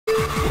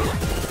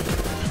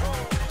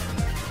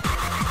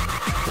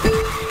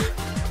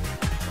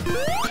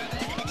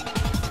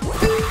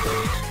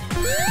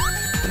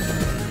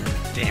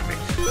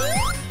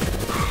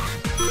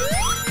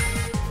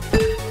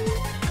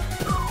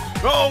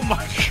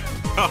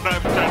thought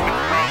I'm trying to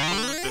cross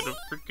instead of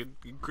freaking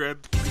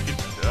grab the freaking.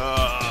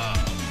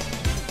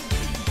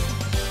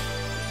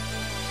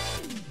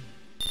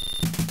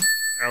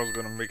 I was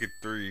gonna make it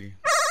 3.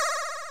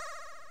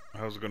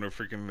 I was gonna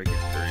freaking make it 3.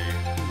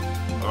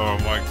 Oh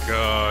my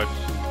god.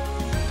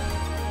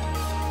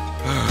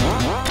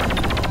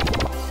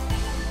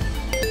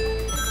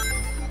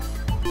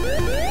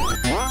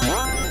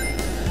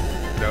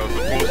 That was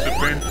supposed to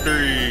have been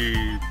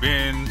 3.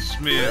 Ben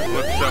Smith,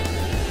 what's up?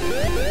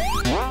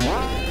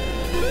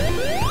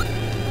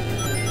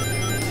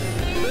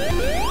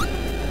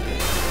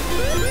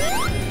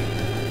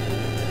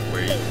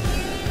 Wait.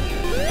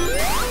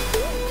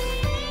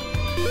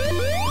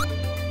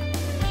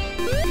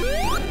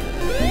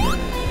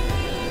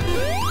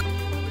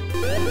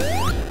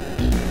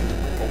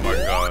 Oh my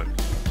god.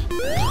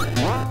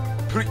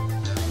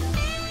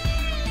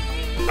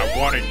 I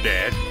wanted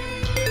that.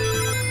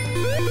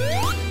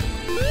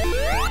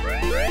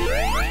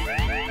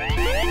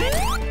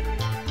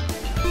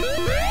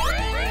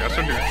 That's a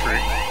new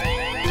trick.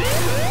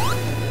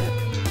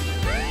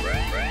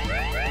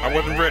 I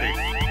wasn't ready.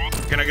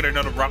 Can I get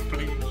another rock,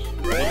 please?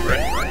 I wasn't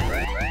ready.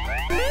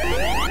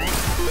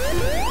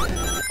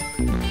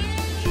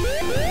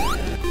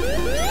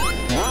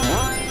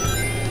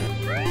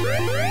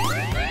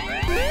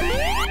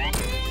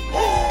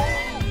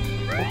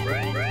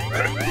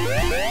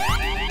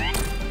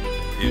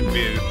 His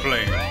man is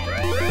playing.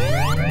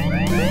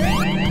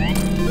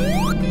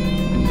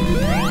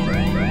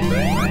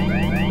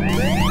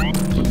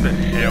 What the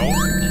hell?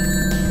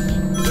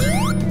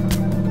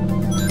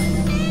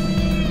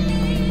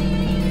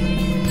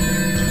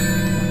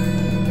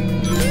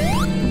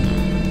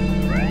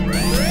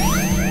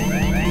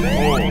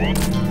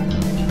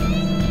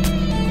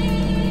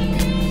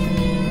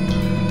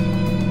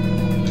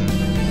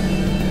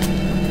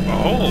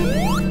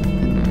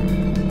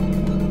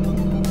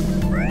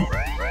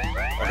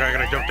 Okay, I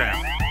gotta jump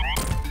down.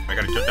 I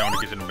gotta jump down when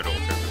it gets in the middle.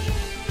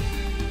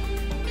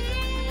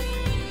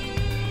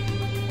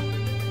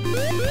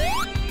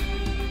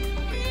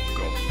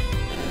 Go.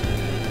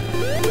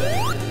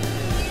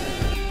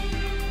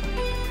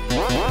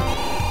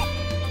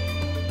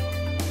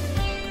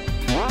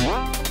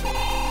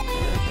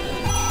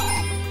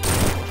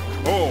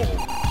 Oh!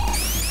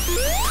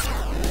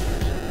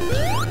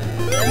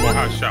 No more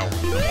hot showers.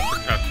 No more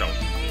hot showers.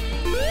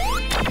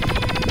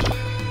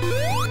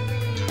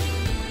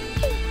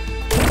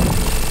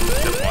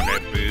 Step on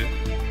that bit.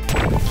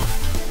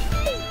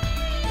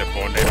 Step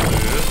on that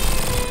bit.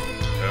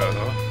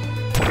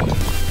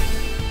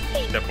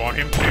 Step on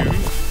him too.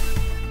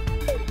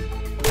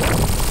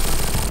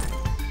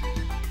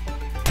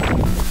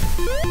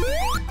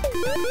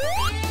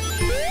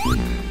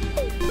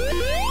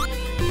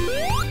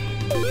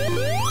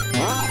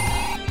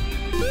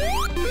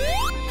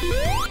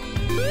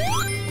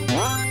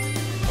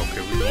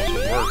 Okay, we doing some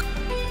work.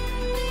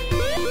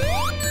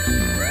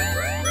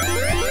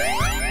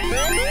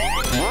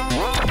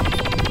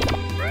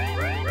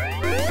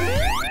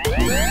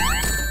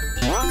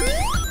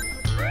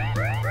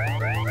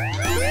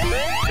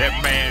 That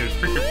man is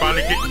freaking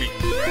finally getting me.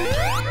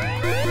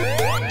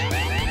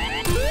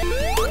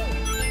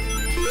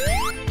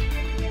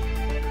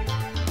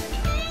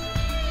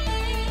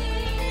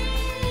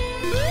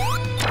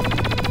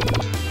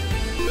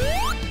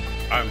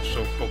 I'm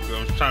so focused.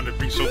 I'm trying to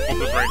be so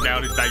focused right now.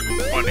 It's not even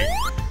funny.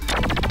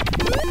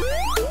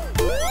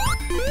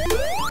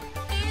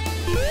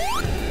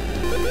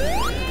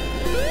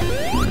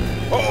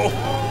 Oh!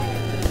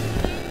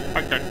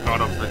 I got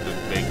caught up in this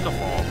thing. Come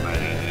on,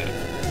 man.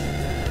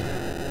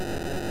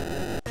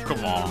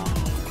 Come on.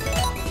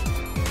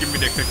 Give me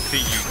that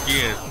continue.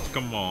 Yes,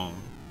 come on.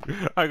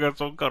 I got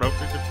so caught up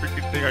in the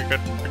freaking thing. I got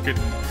freaking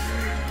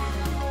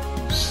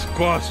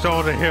squashed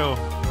all the hell.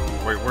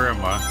 Wait, where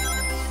am I?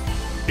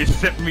 It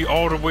set me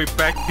all the way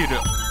back to the...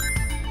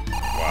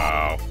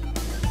 Wow.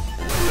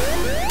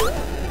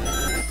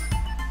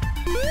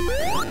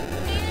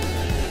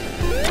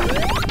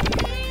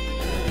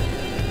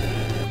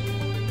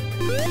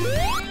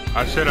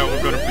 I said I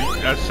was gonna be...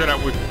 I said I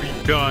would be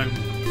done.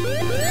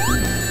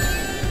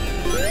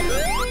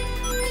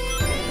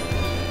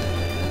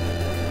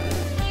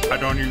 I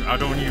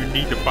don't even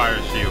need the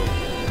fire shield.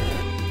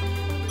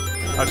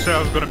 I said I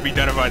was gonna be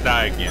done if I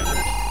die again.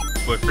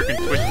 But freaking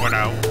Twitch went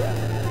out.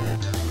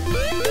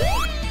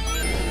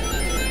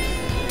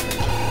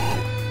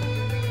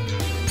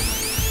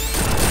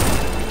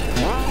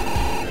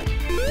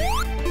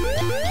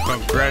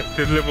 Congrats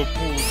to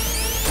Liverpool.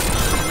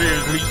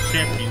 Premier League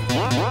champion.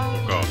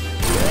 Oh god.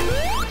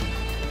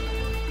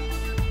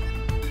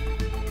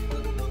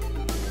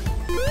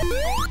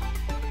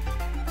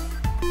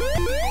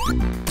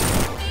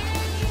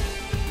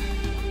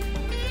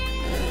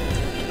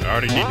 I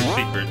already need the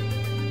secret.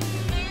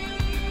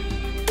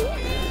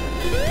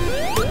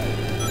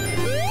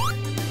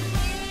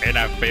 And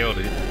I failed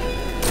it.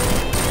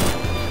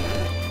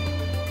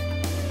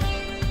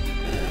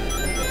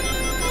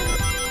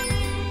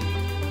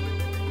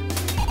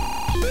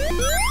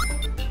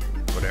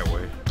 Go that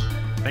way.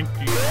 Thank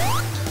you.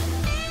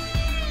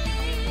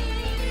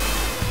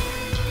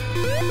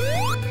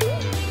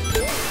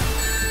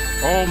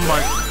 Oh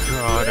my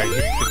god, I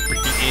hit the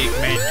freaking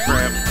Eggman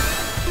trap.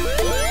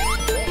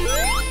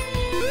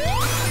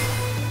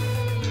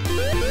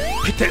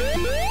 Hit that!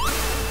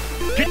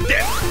 Hit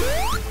that!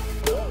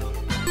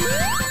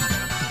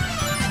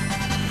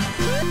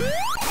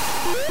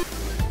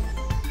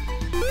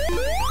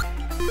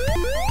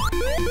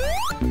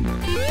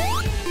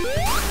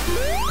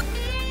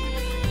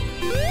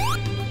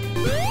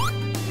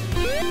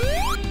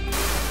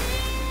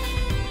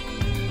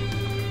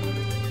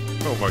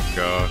 Oh my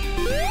god.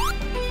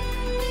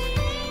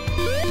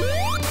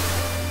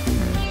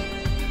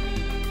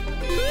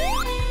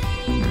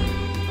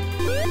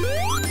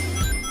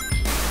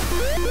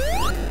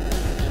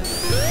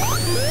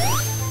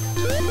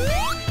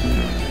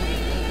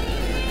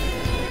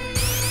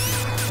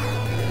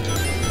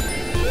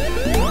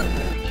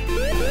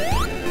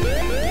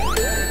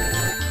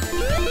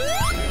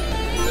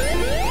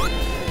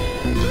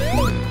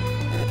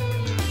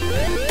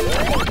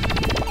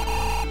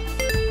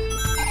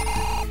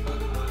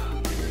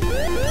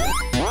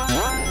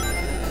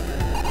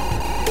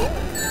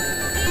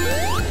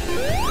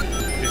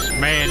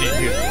 Man in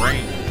his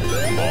brain.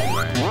 Come on,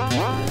 man.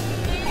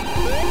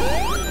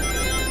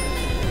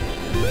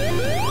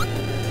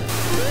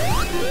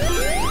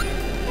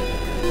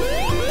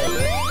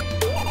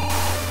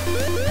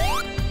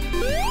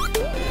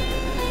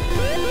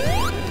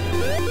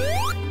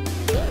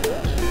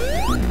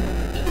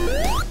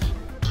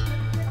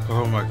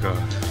 Oh my god.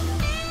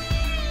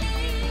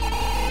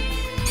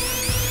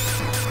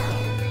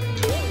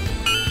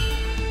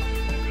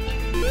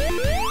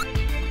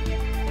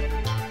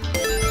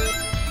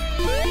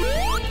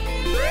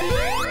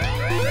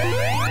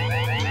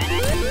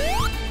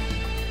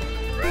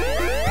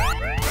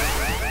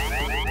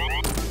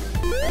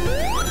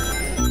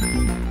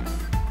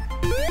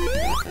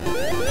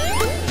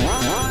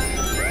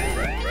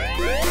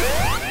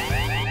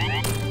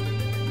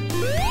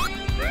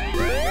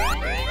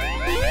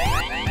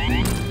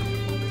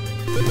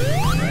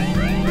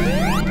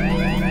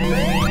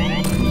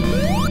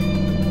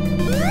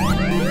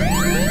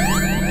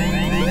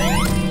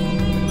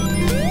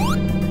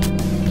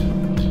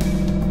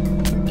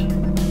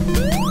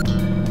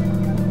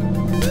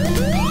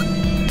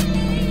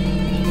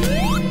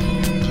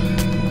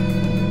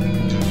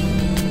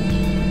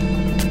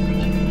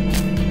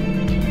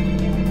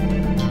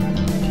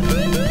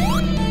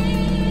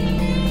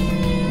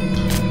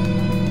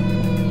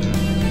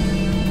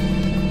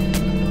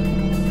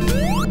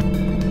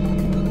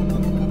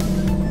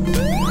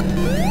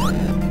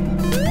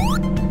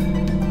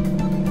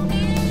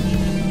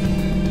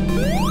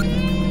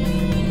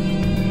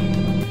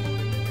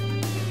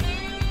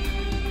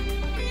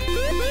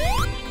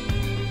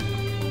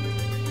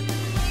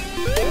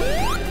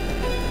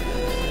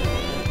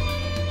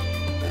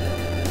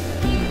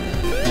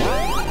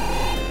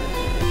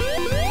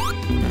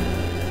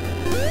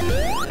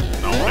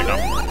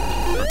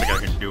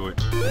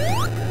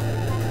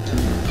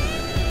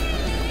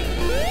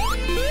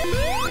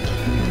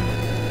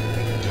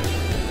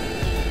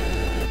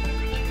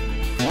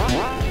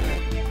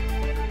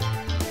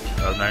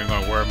 I'm not even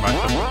gonna wear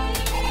myself.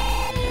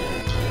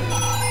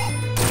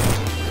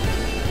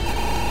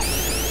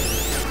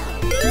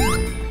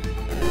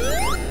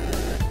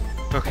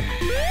 Okay.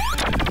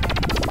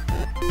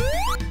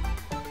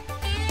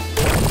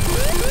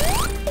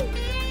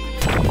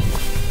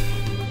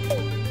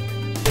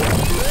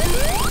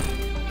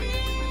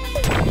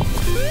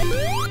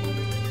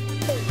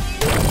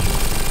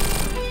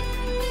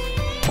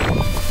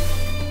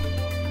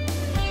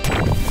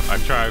 I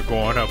tried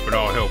going up and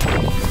all help.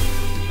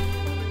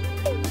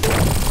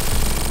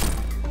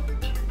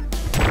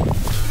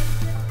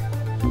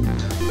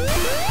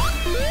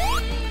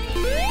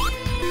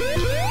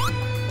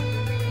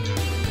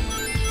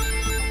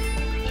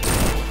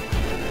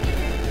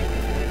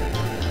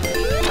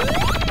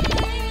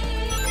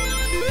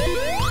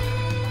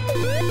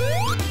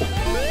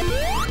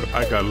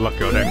 I got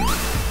lucky on that.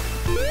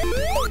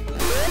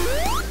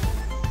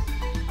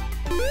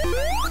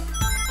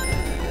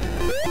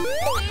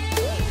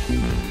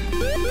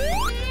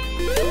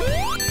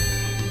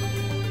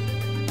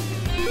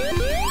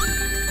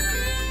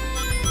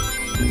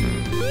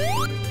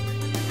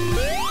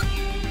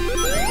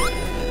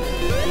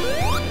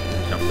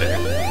 Jump there.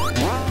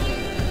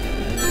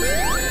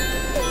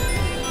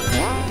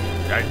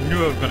 I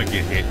knew I was gonna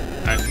get hit.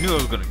 I knew that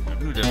was gonna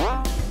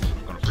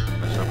freaking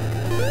mess up.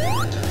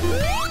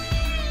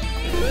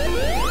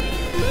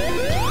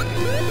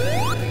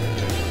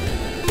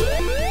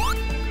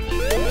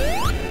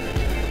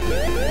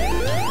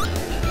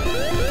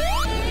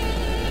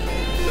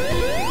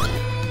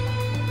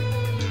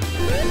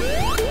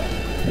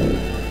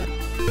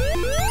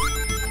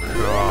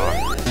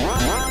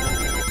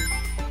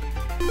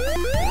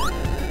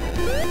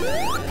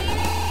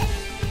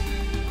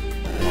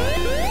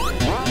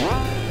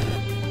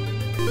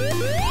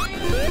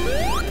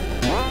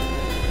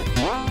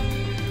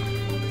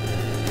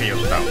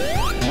 Stop.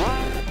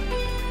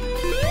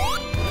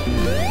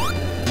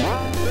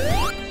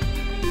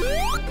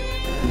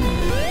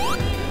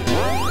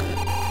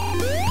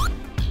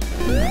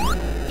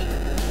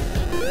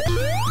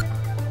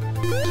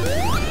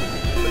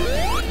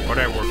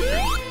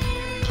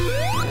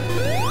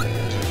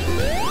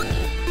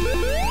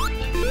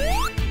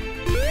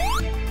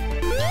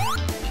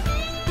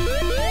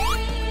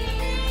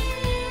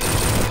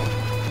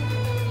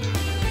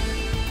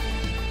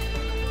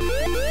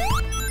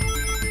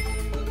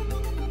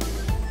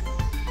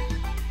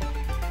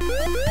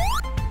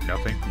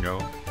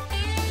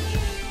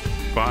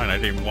 fine. I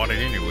didn't want it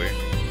anyway.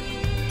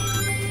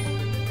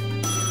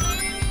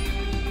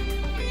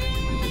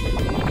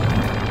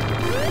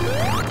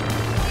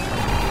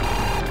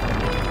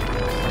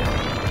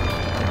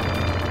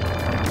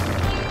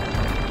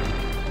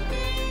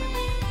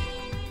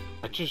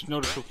 I just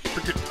noticed a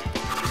freaking...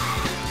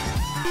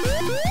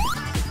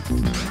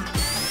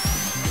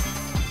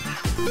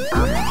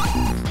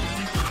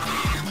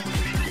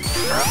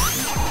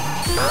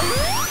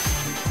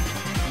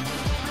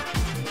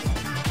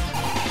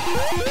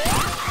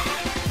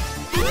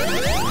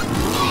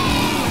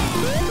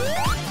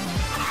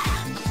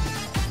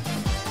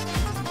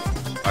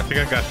 I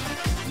think I got...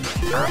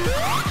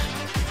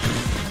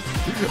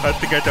 I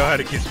think I know how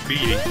to get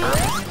speedy.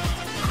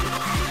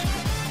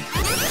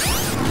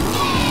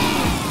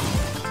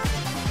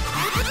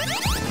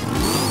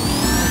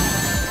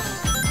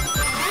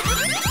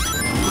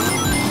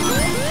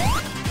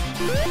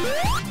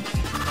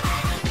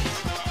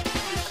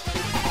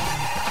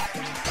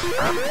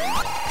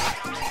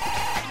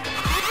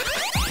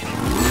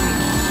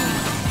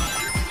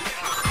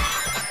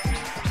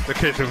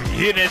 Okay, so when you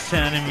hear that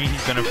sound in me,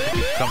 he's gonna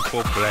freaking come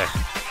full blast.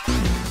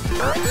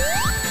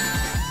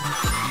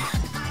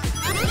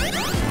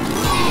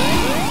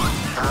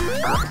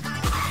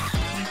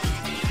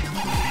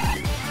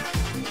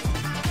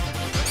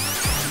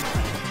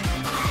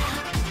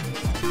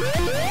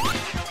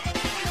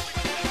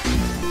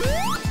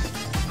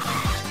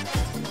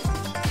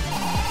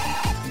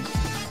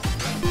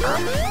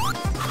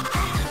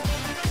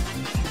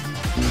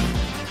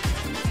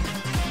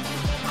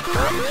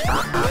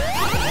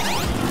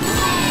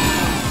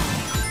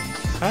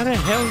 How the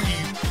hell you...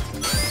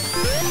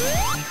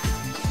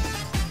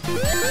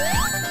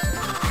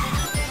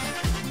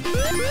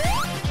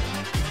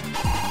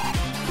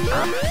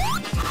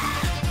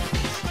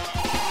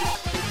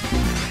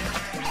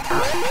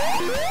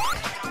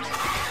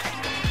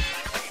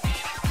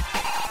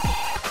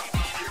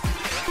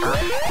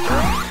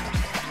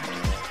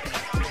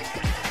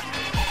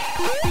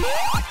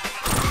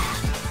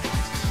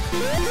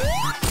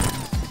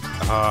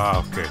 Ah,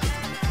 okay.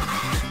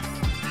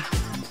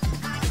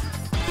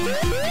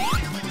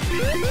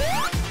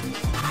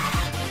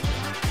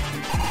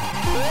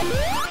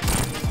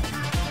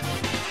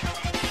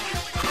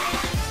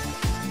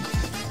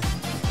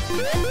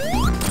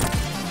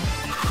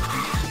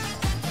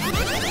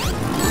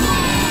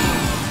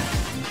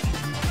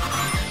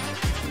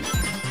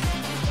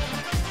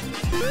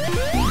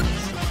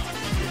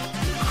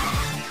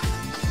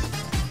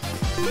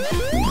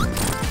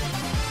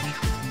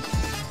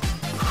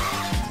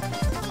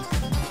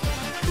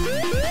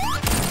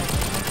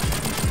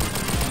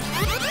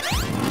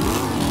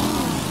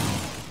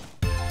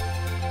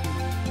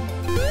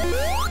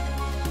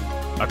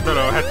 I thought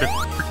I had to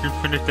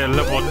freaking finish that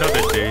level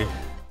another day.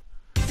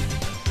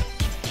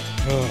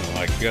 Oh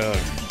my god.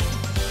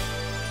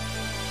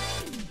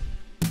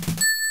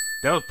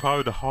 That was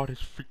probably the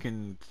hardest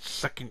freaking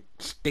second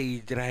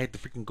stage that I had to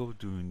freaking go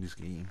through in this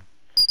game.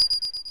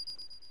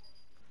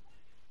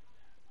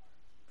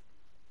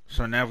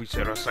 So now we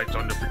set our sights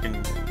on the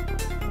freaking...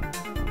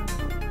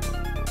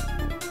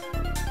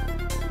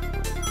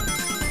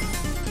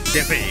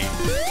 Debbie!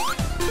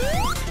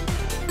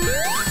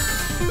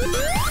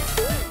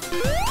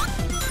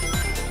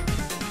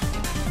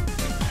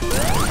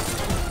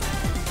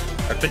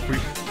 I think we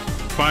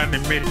finally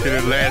made it to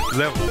the last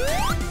level.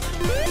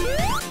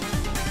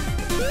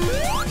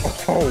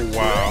 Oh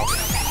wow.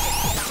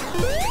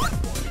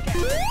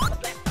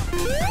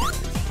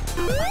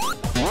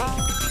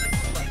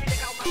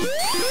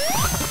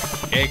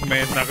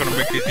 Eggman's not gonna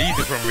make this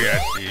easy for me, I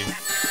see.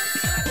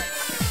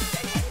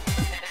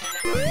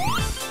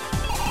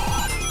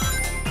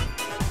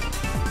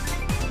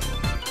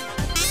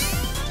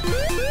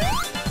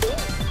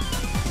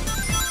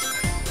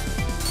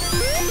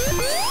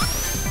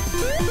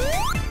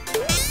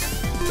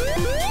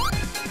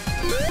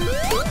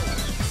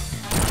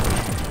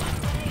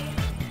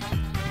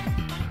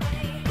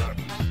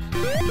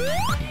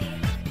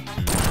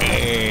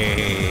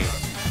 Hey.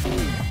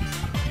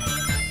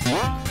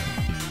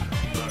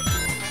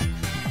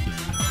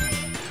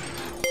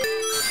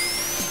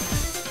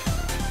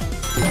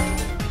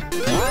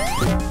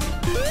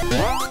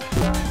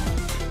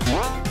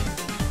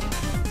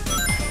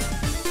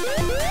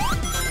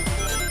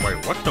 Wait,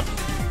 what the?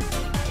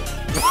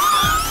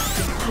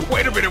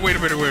 Wait a minute, wait a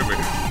minute, wait a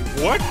minute.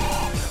 What?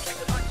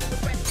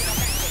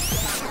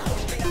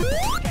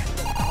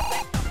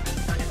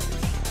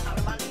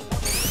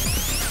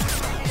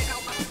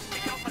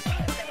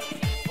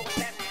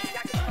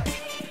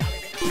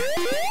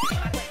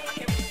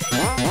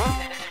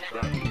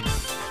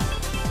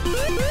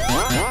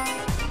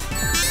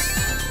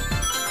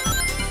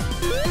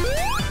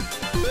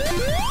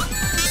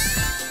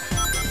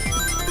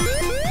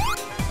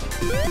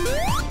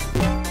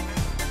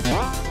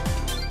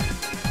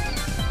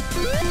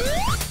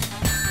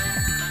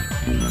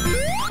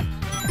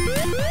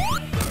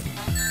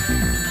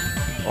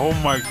 Oh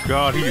my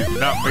god, he is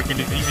not making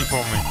it easy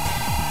for me.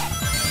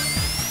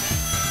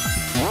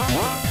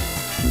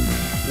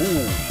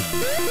 Ooh.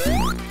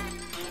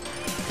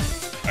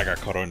 I got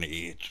caught on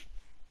the edge.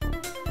 I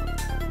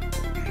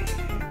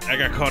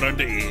got caught on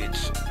the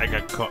edge. I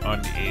got caught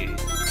on the edge.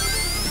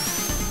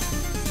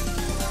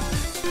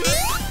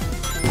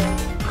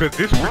 Cause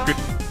this freaking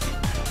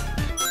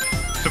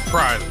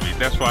surprised me.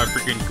 That's why I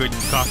freaking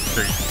couldn't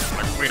concentrate.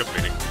 Like, wait a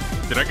minute.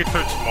 Did I get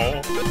turned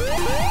small?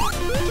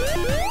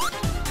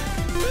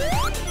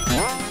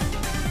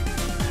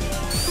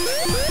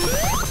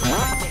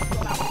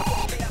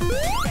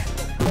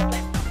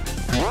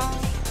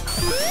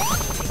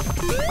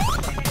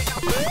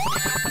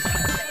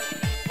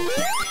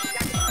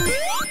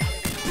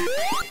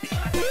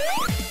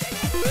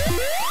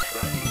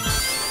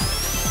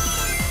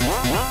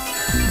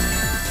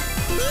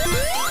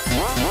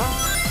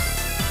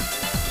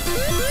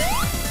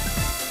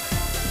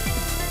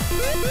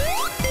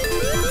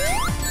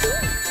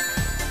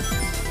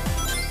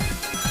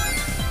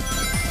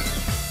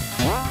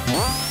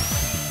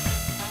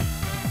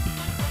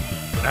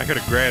 I could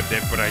have grabbed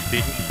that, but I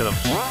didn't because I'm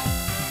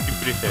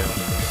stupid as hell.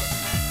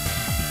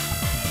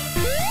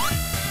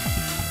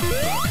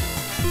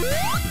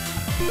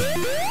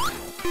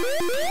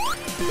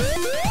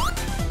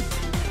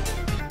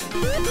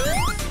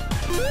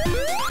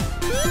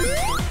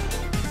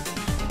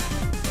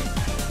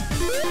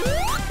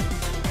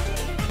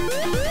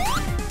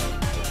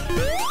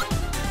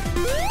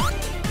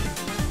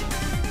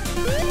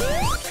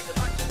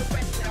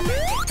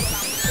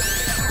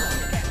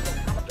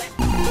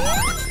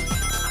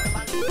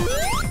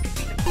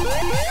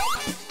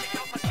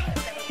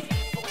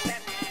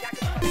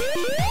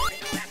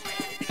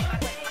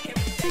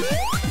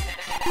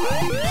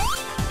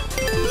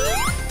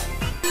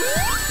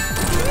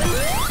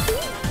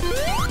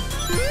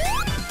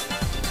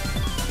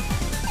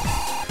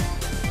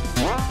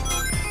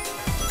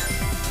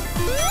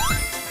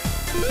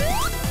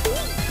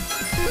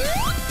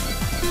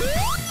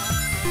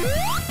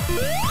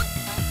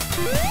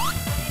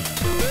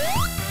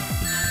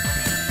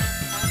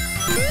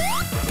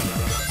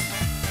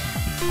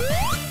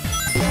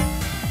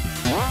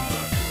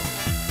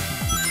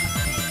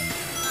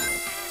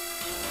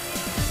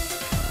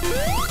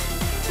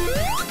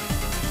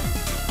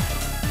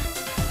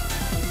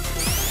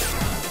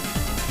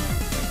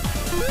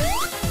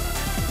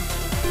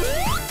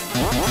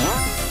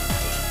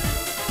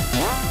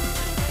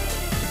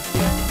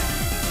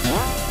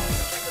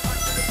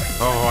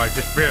 Oh, I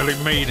just barely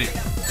made it.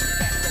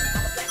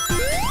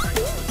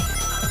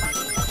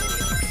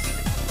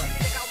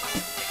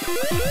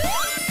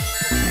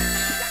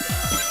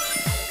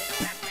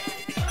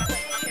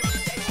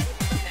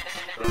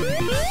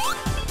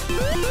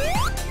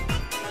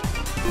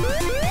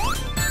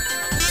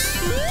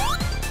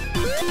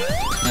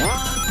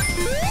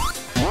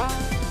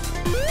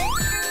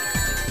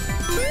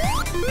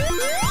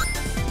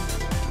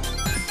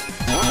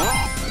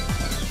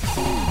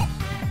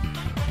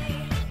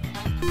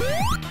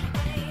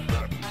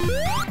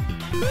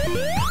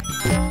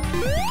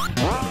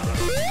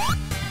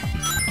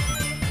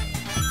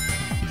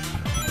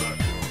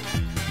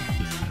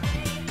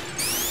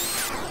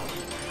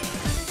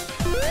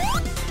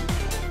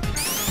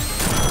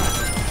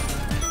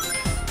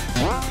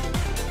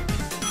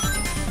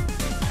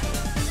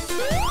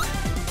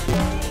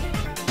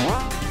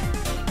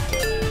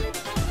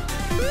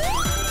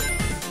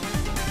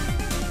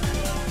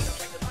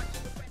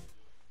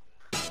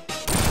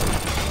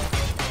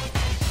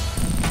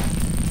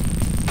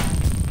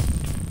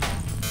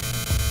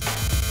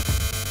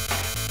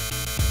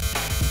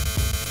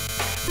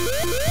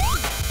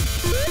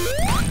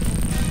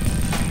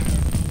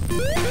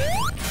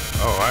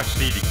 Oh, I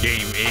see the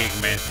game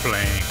Eggman's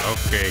playing.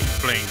 Okay,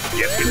 playing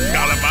Guess Which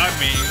Column I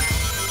mean.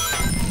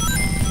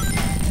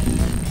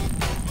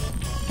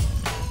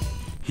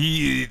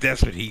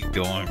 That's what he's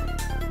doing.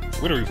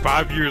 What are we,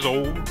 5 years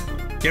old?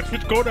 Guess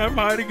which color I'm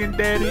hiding in,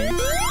 Daddy?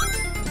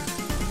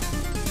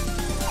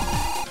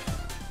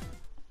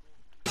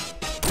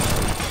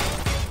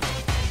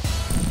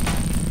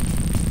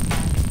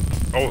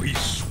 Oh, he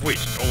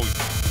switched. Oh, he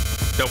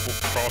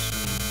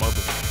double-crossing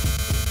mother.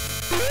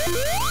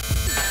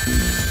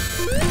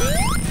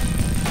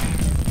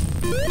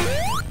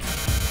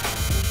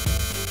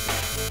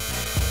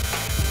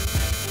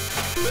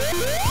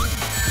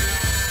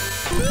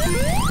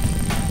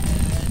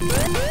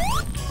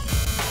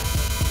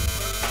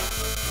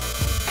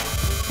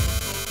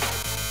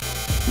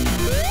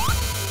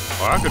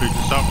 Oh, I could have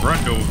just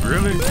outrun those,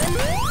 really?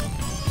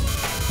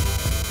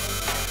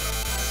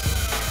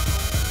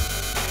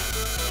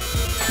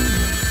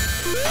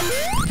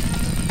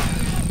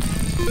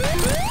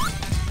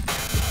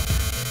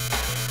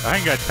 I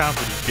ain't got time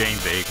for these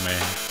games,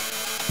 Eggman.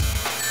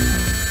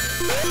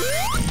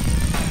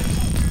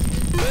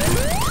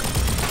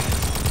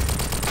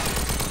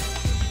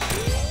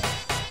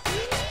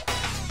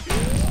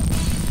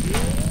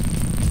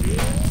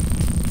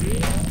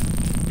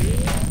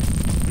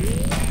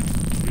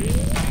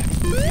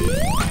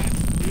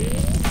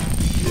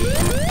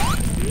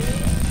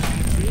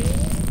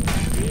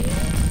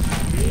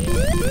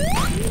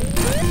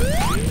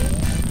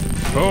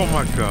 Oh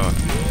my God.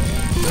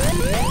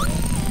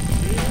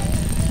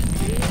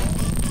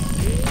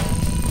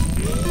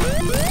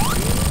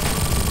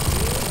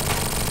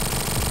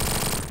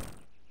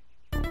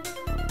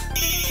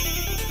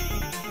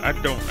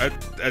 don't. I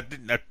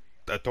didn't. I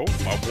told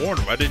him. I warned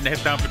him. I didn't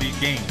have time for these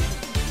games.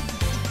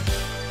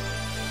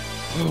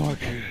 Oh my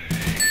god.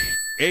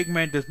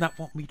 Eggman does not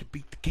want me to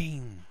beat the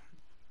game.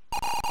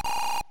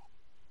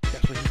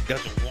 That's what he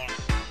doesn't want.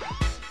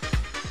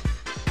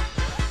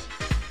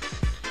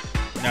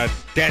 Now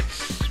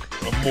that's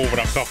more what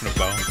I'm talking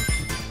about.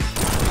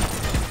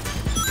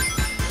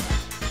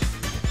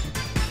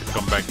 Let's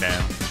come back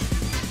down.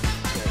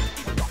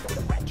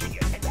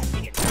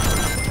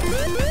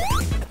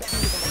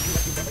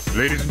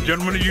 Ladies and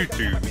gentlemen of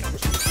YouTube,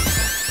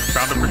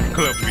 found the freaking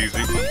club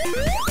music.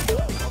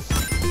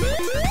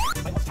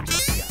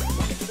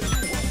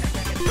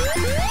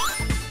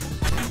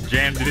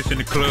 Jam to this in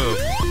the club.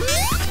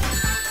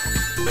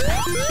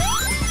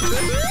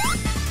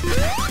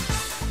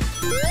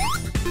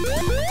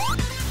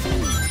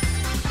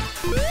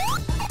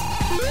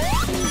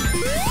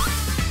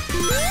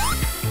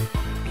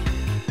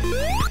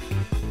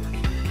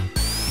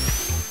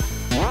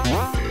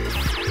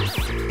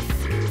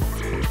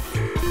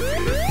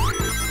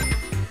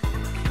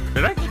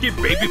 Did I just get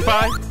baby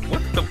pie?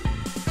 What the?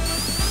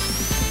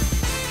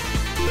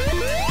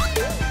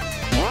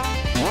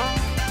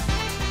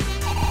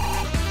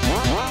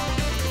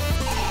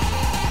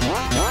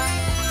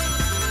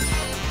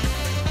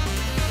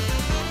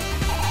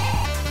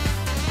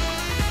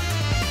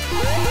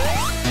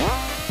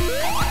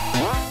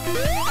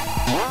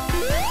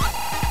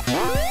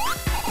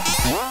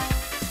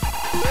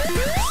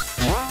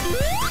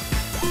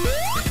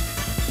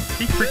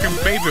 He freaking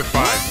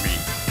baby-fied me.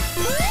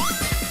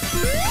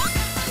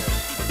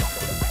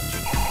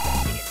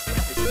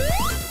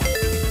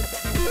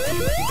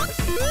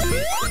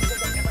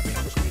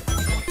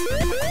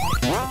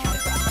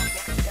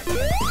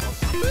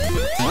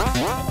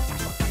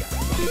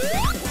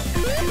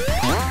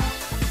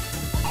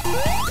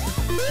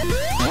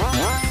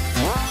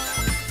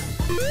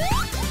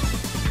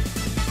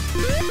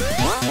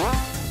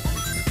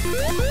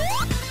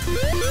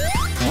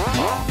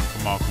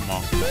 Come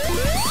on.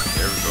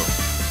 There we go.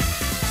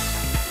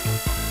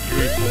 You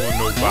ain't fooling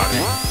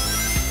nobody.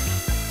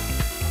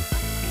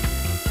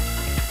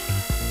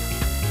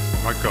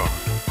 Oh my god.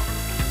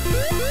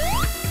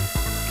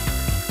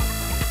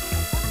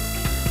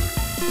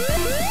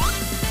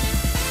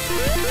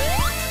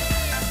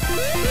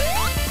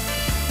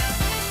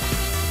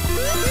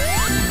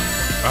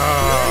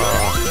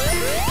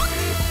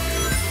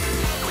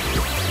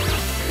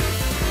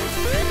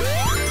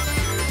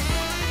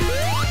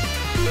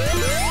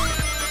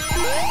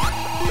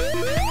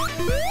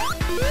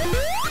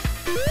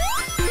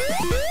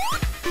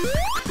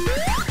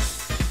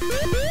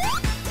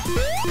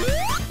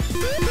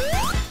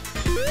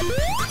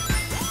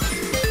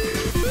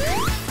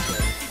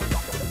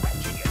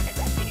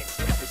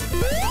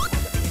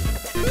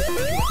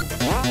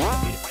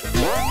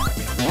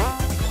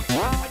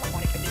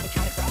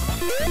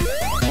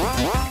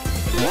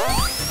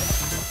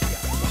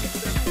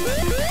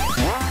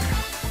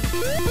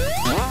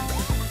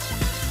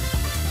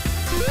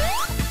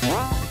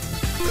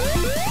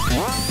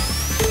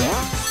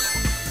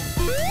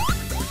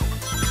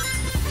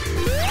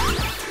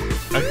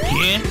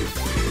 Again?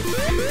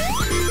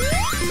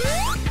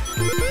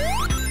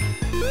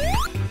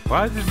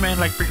 Why is this man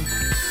like freaking...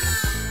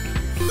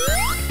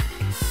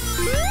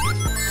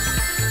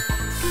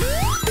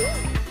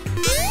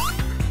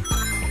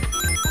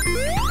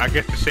 I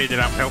guess to say that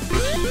I'm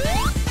helpless.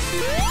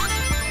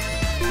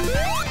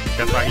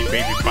 That's why he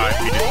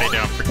baby-fied me, to say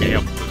that I'm freaking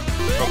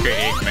helpless. Okay,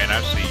 Eggman,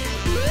 I see you.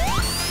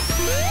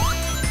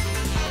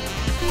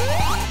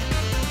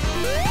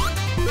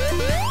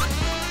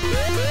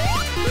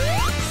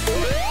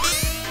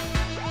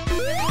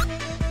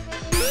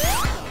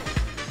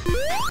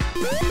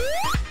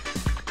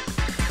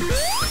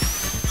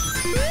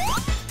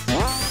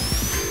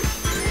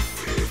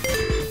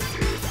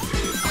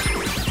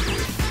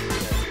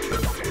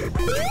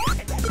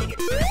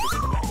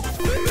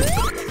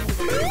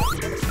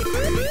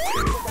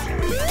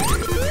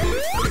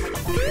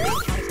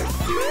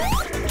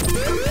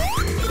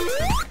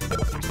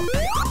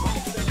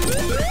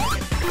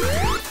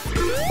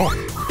 Oh,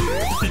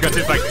 he got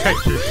this like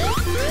Tetris.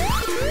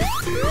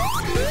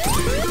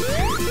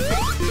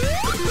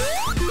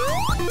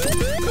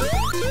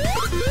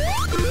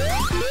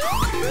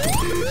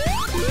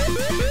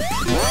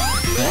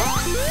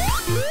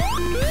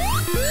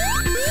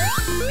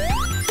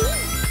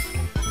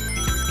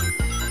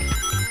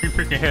 He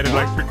freaking had it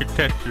like freaking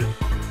Tetris.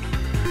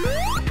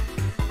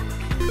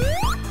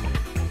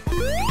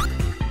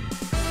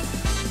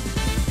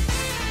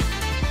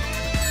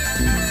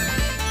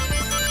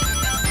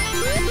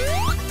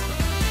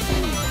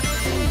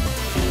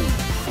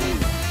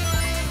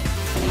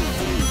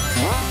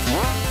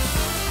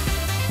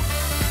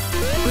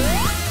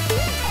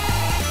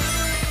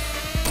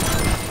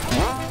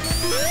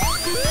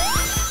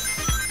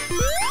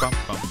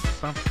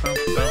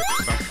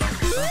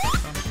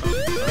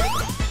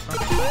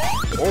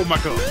 Oh my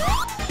god.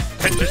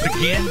 Tetris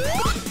again?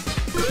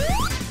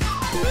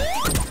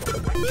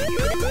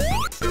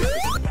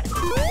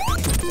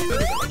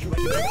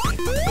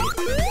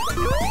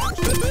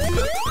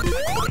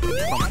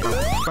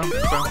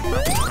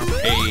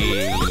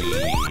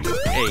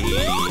 Hey.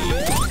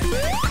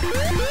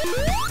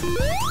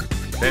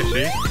 That's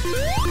it.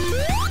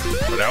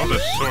 But that was a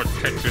short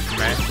Tetris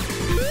match.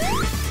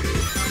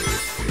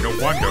 No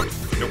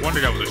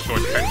wonder that was a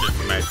short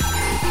Tetris match.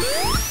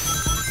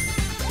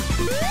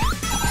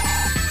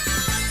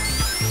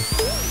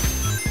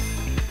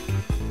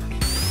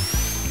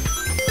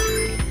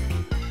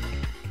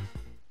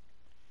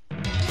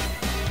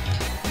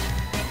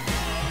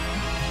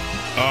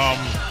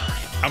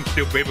 I'm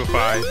still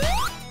babyfied.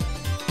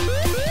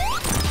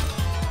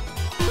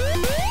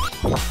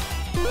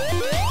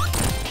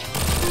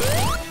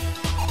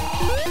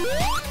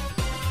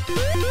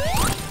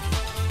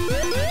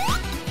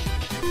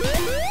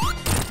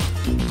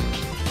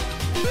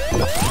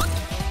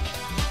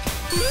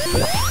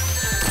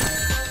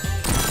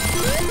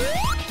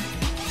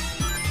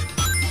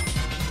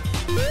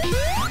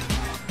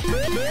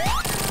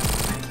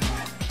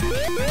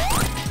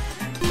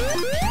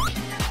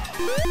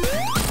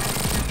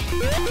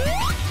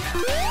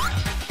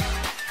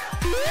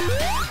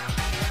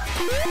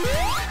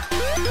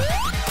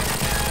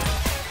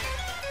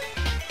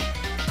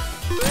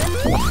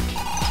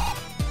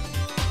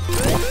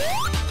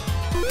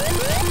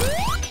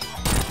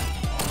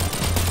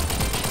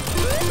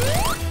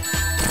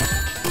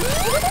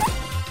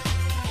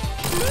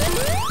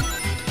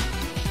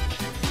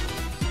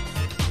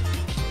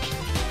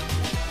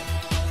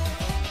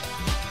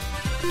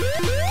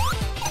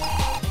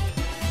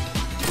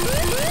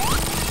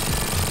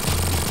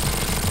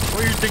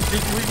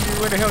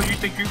 Where the hell do you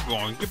think you're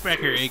going? Get back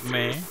here,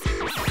 Eggman.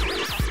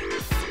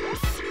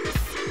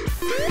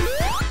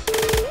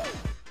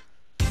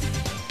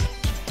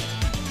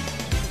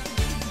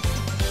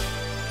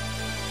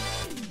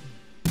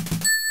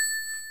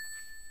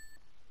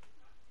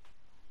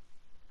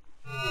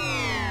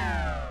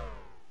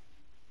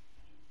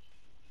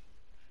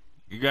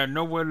 You got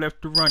nowhere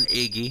left to run,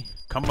 Iggy.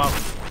 Come out,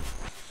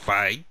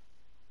 fight.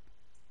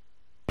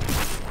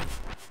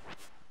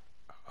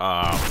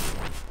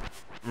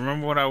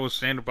 Remember what I was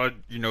saying about,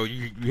 you know,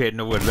 you had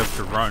nowhere left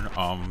to run.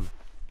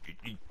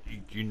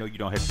 You know you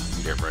don't have to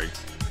do that, right?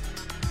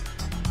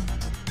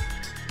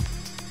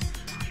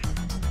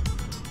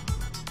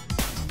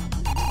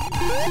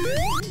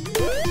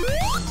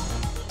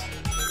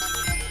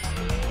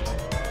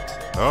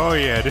 Oh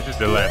yeah, this is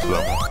the last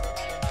level.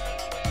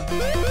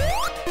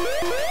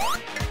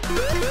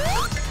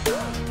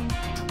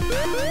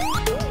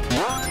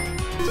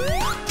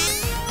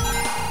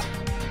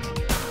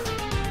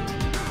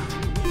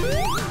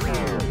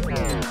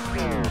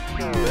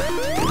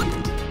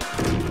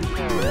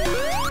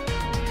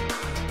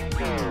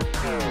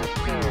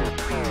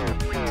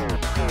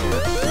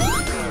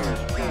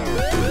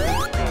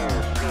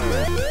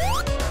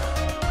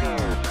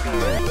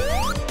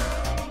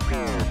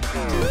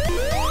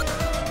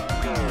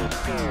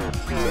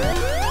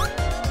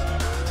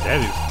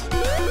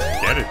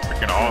 That is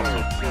freaking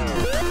awesome.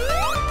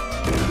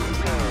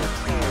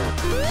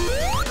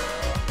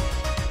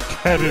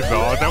 That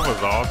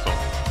was awesome.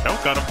 That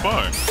was kind of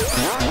fun.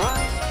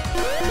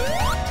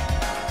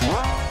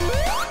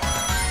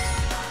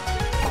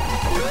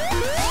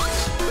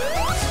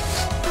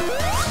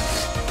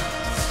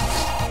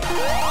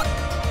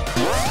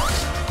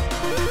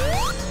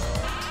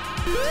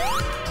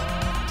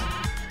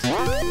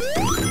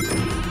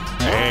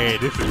 Hey,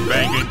 this is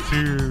banging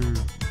too.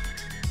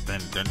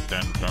 Dun dun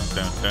dun dun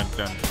dun dun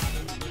dun.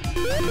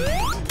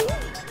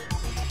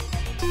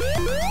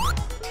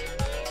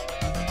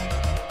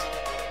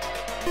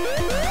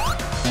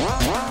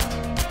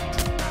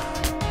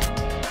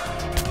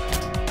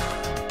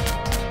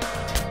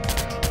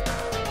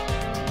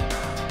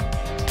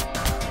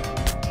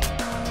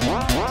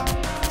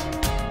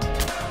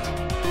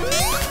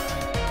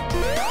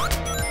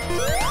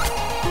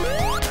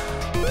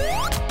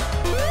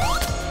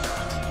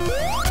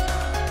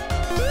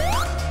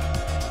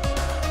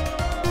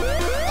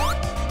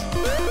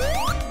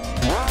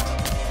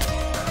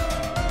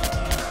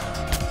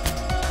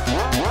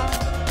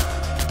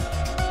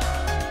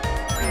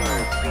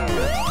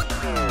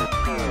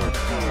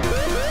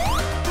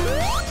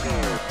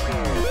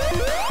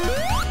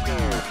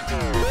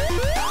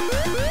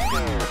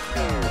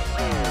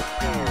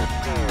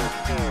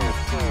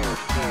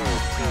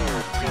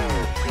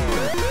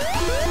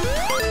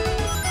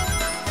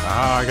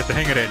 I got the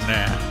hang of that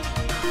now.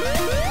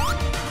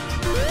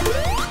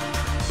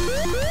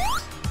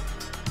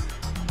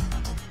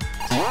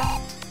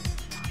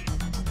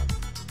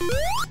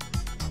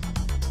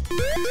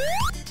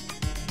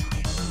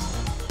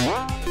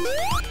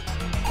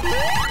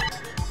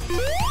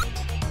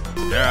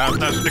 Yeah, I'm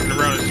not sticking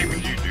around to see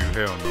what you do.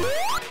 Hell no.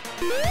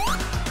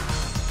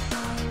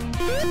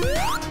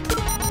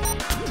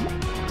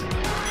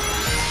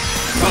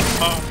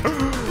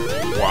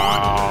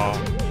 Wow.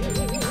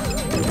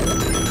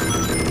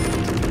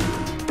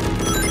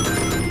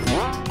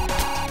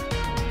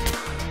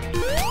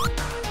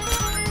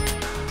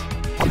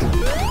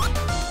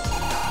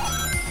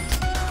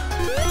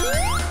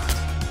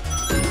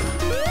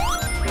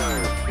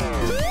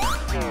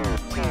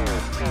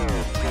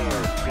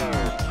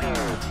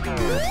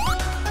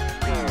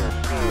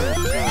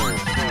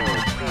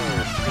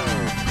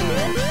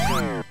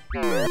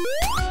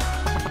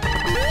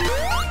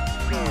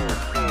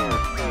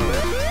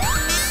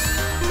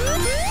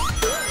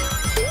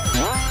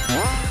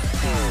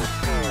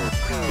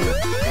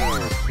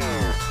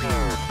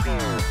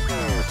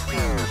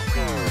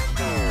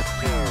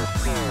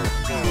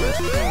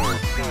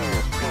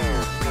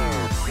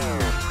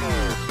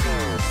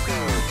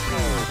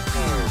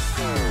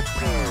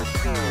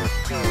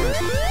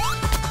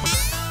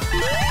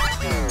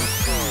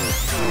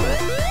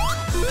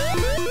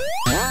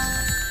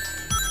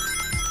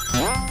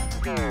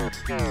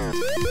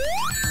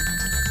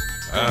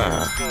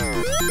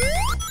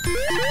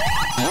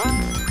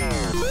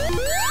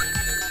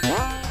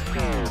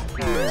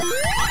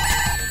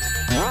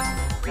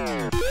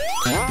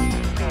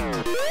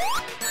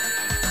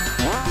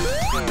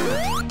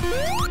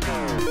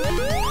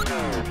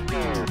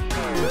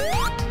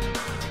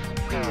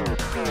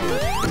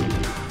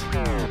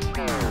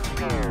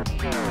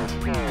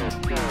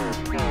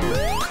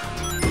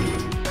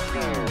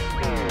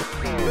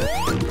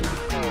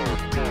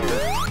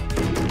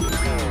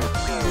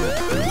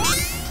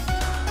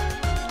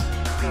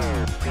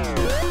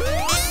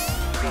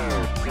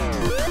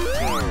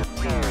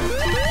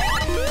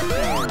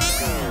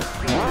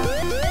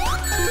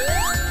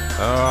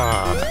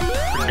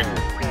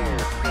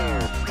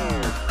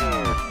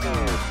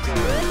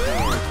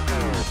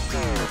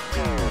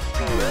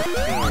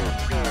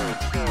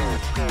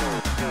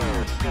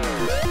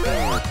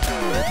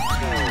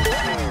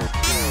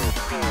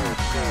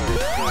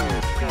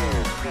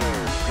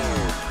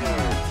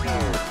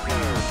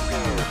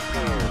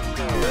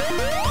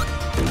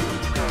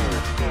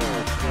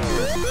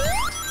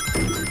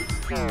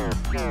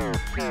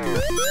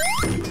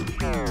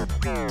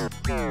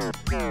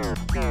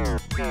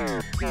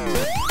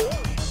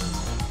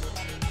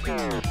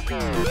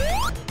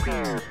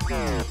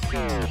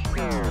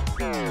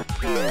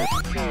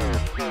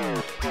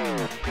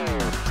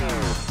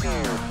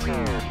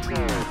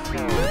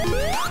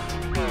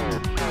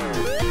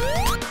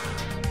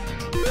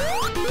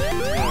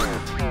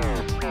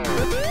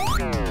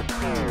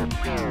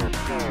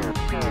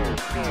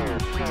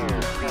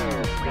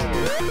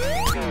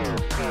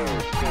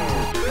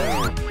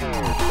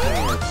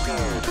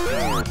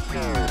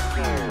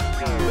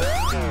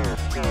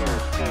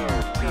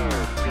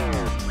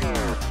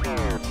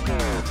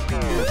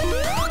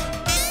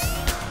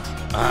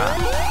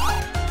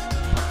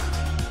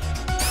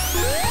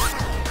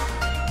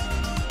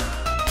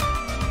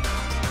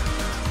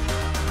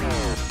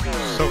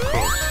 So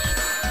close.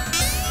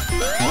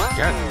 God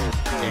damn.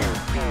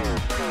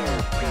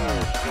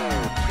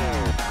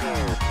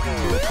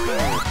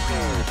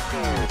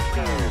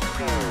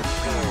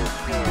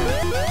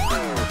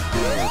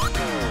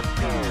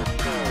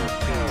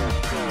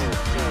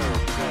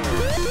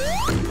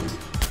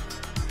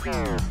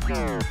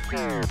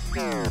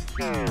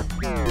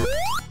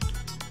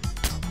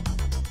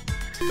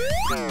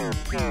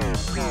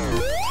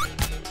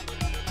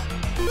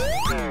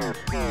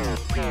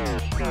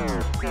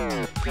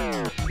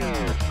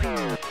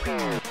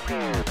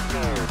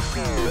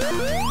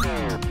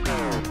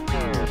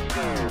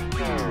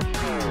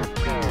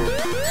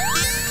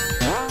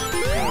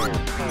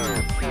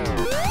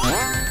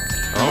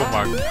 Oh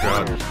my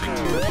god, this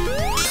thing.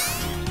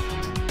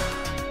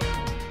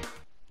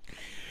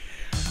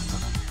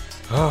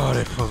 Oh,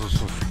 that puzzle's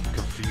so freaking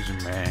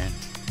confusing, man.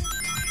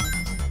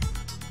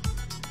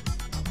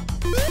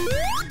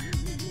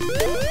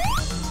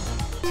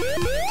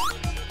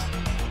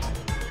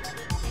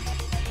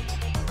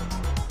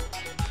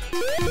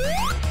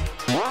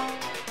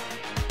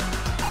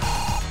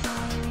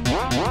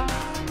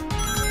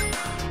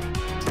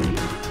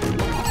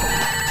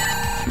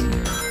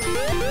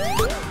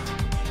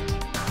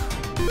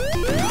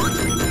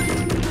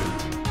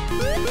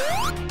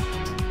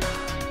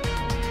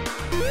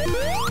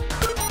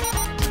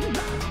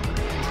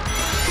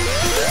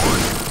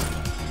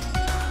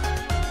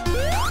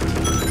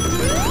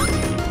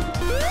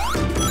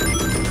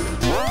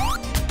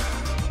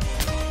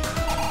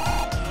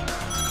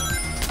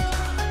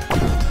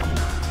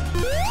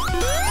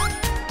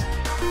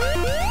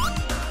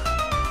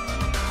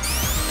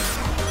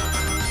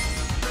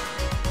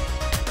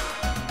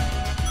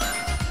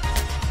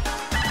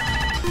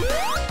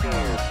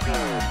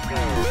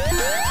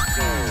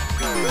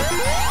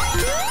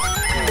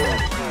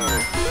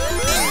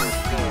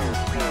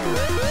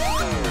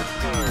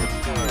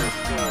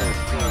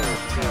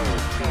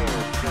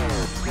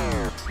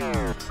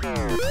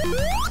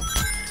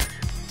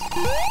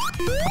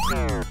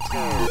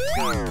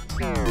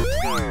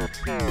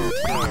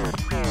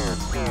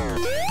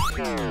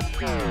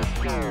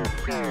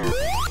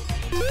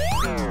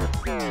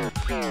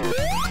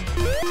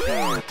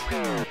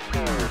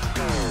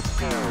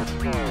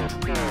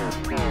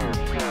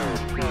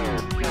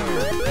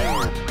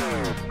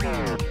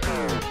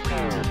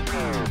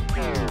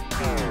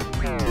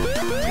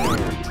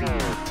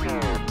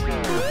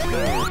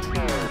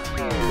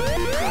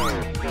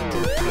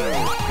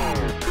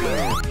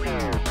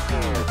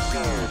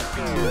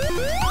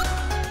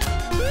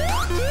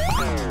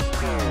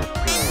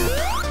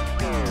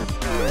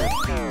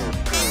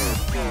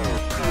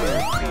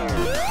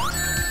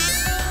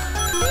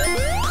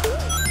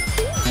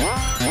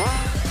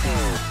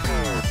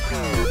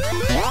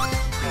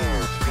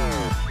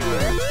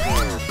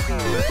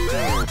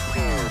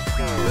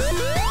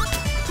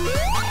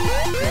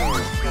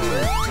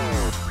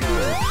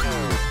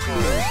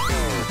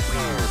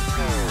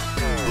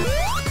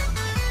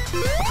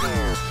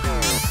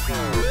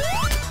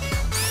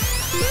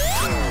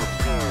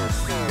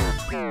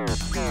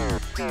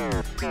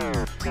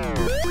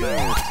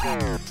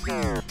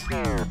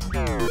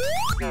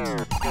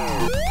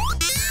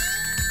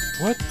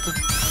 What the?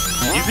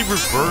 Is it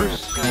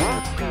reverse?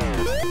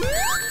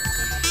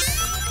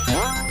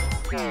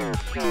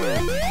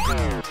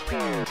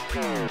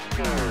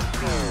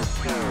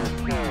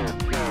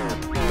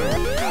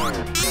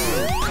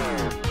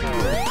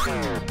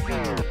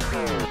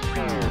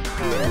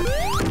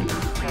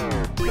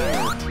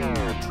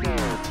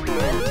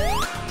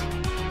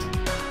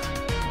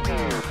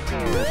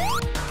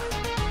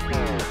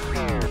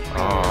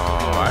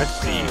 Oh, I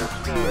see.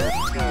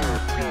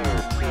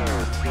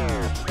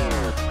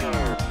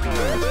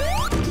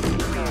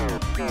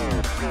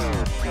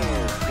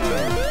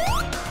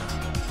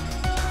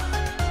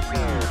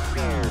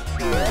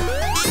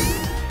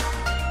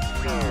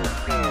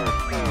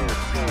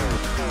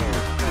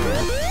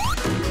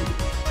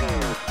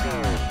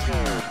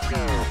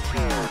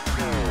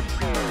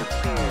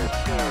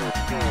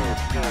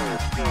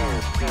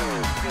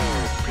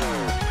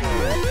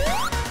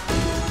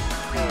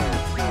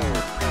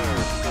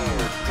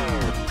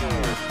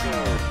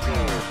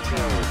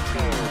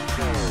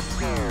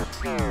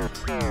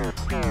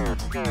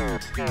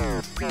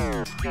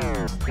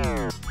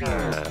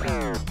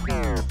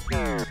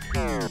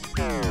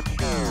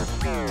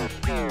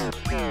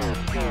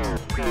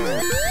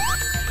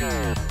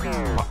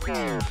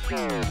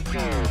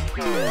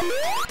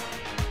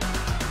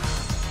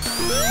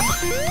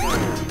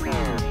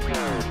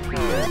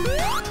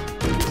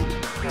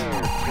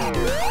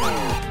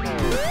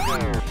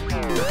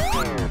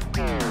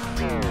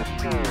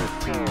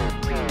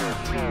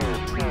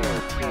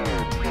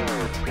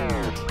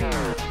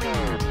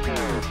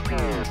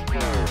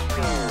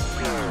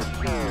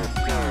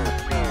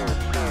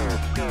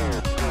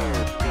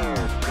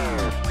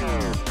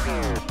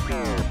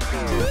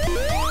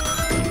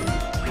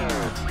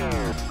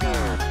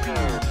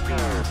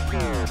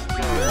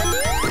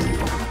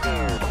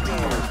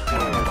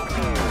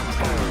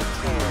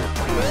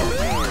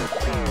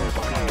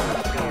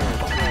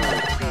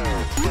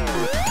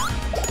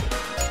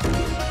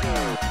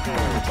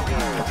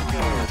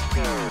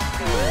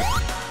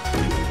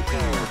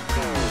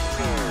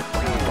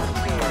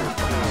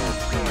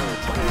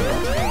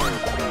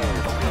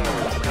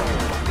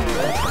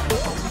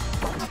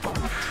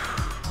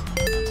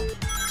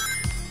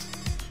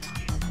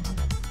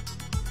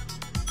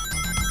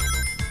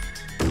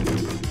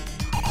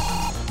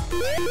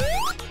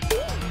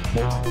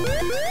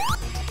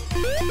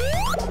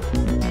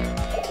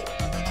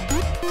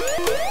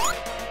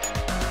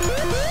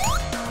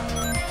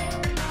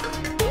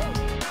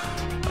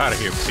 Out of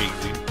here,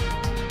 Pigsy.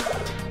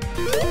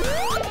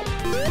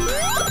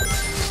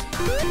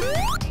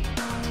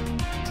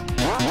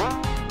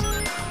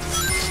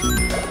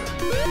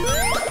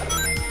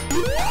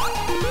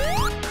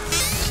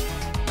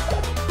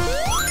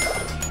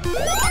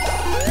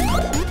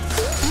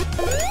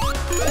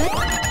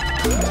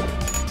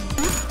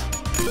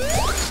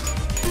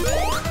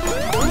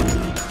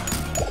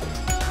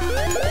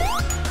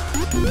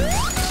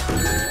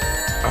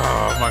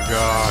 Oh my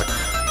God.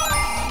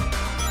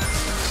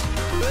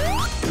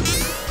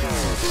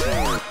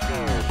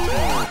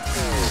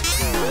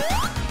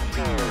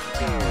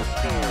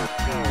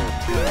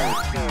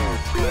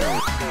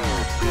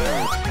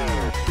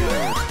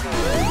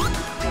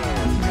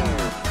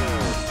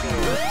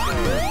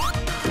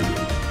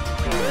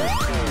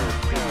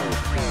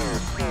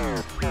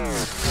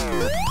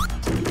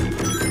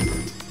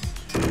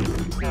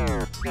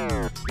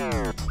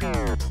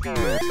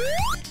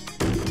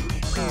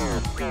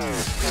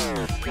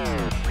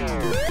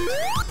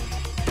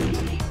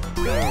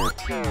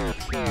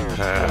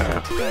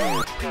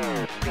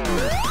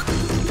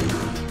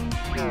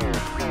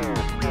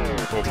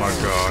 Oh my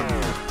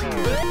God.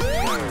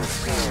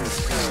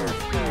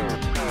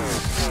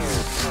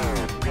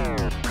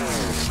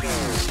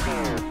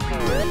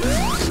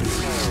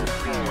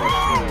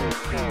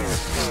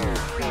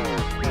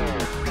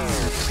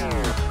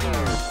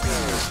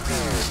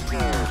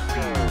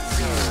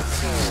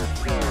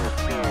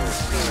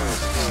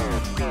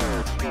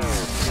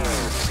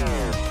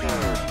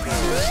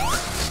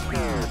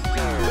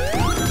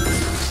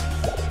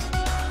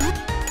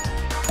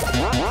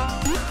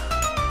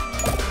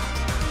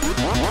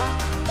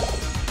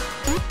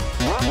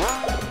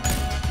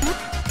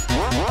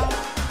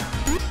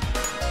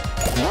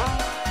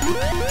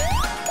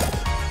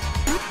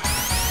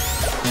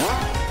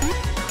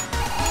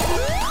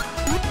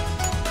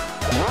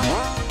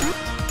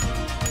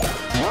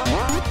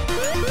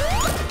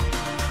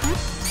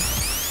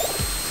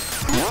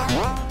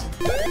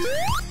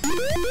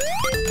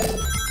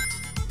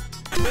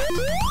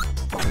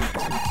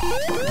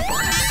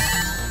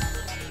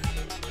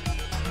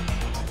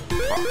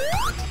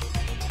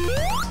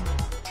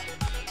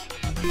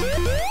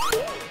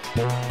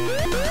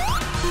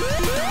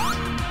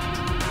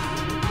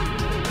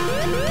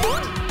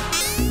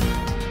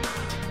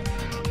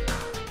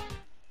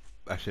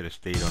 should have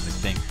stayed on the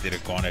thing instead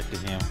of going after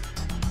him.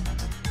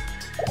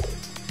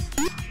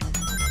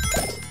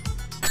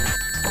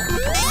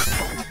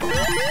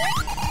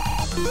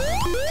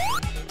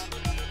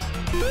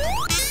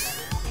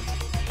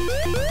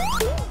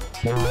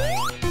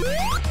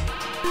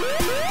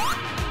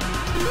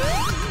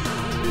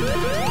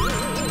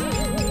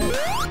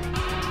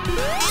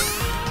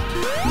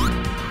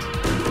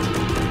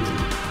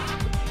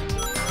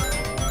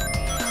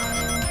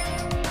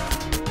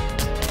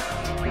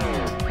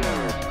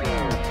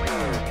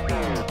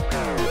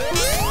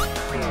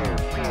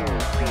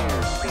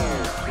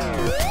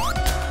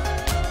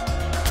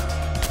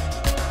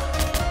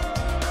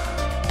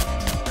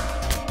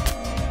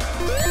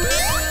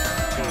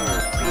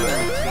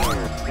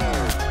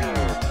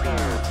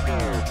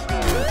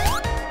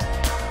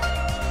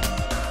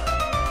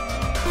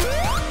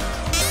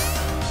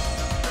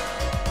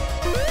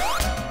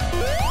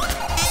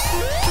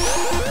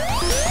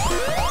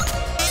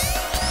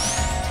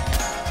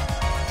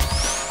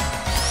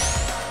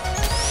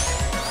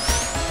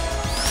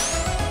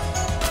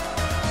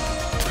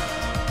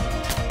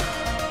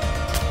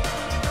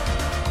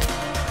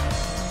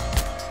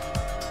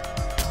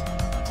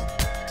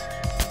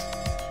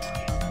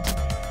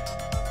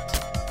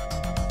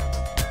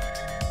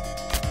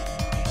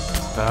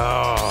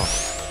 Oh.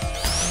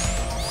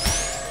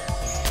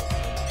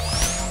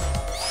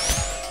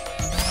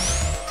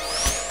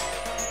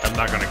 I'm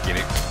not gonna get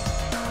it.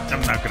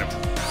 I'm not gonna.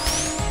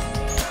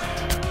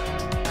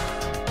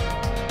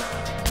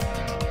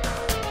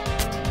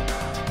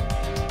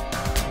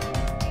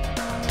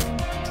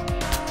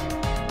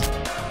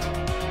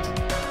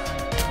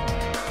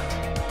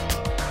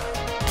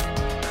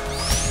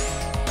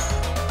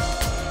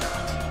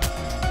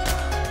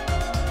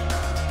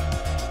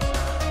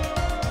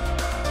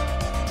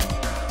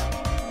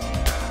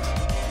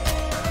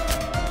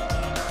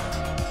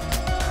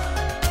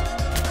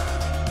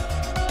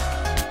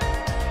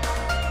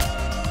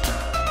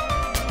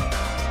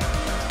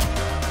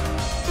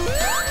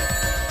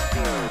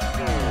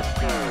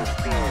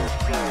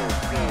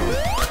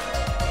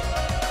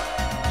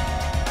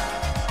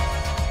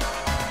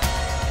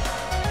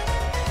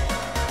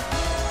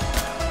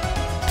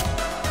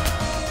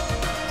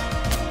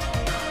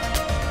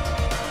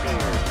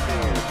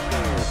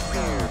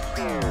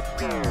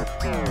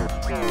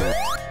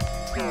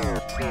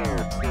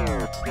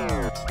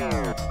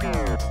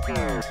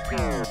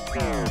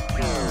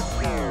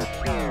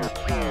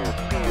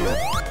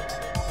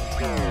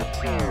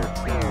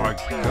 Oh my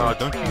god,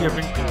 don't you have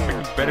anything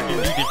freaking better than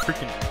me than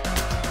freaking...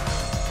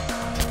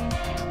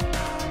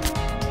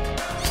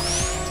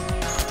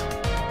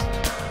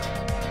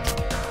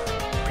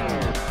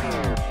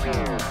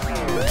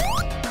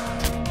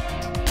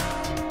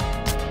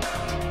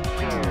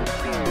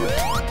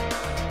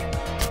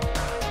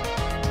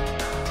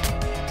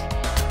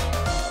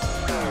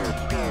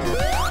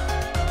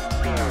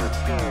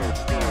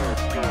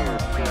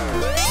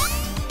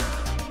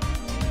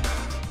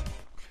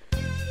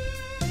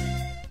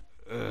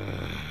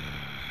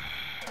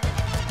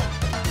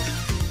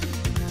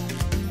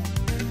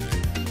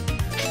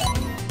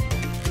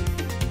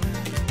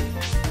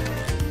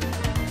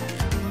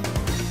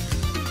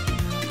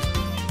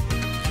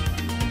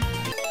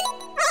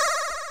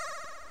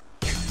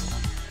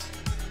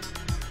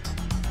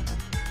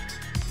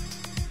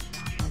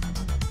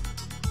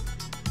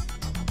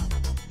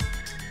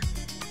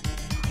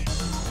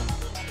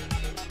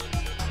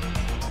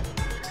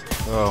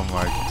 Oh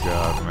my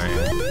god,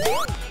 man.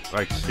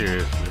 Like,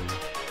 seriously.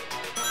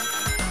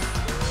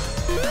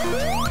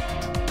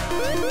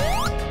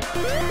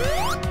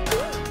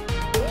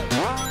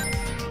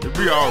 It'd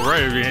be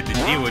alright if you had to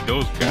deal with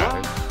those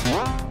guys.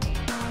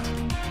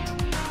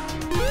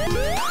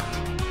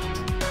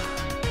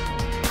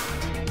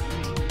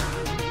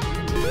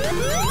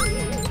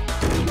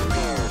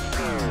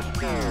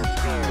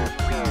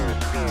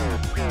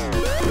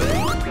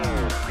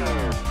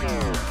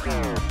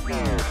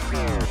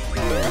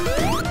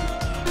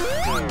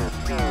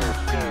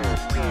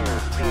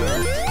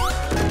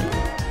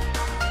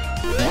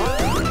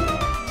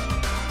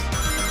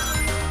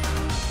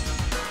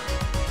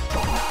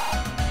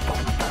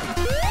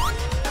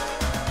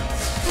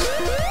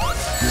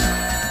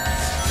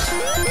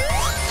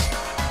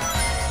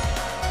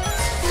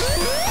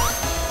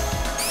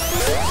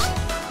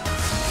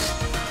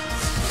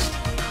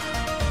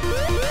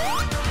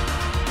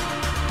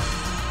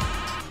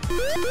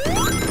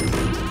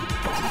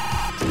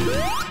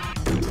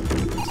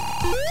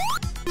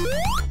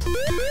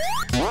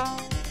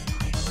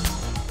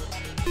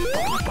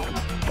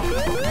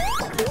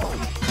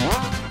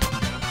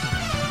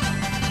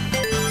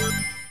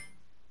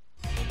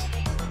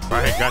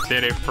 I had got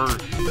that at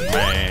first,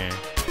 man.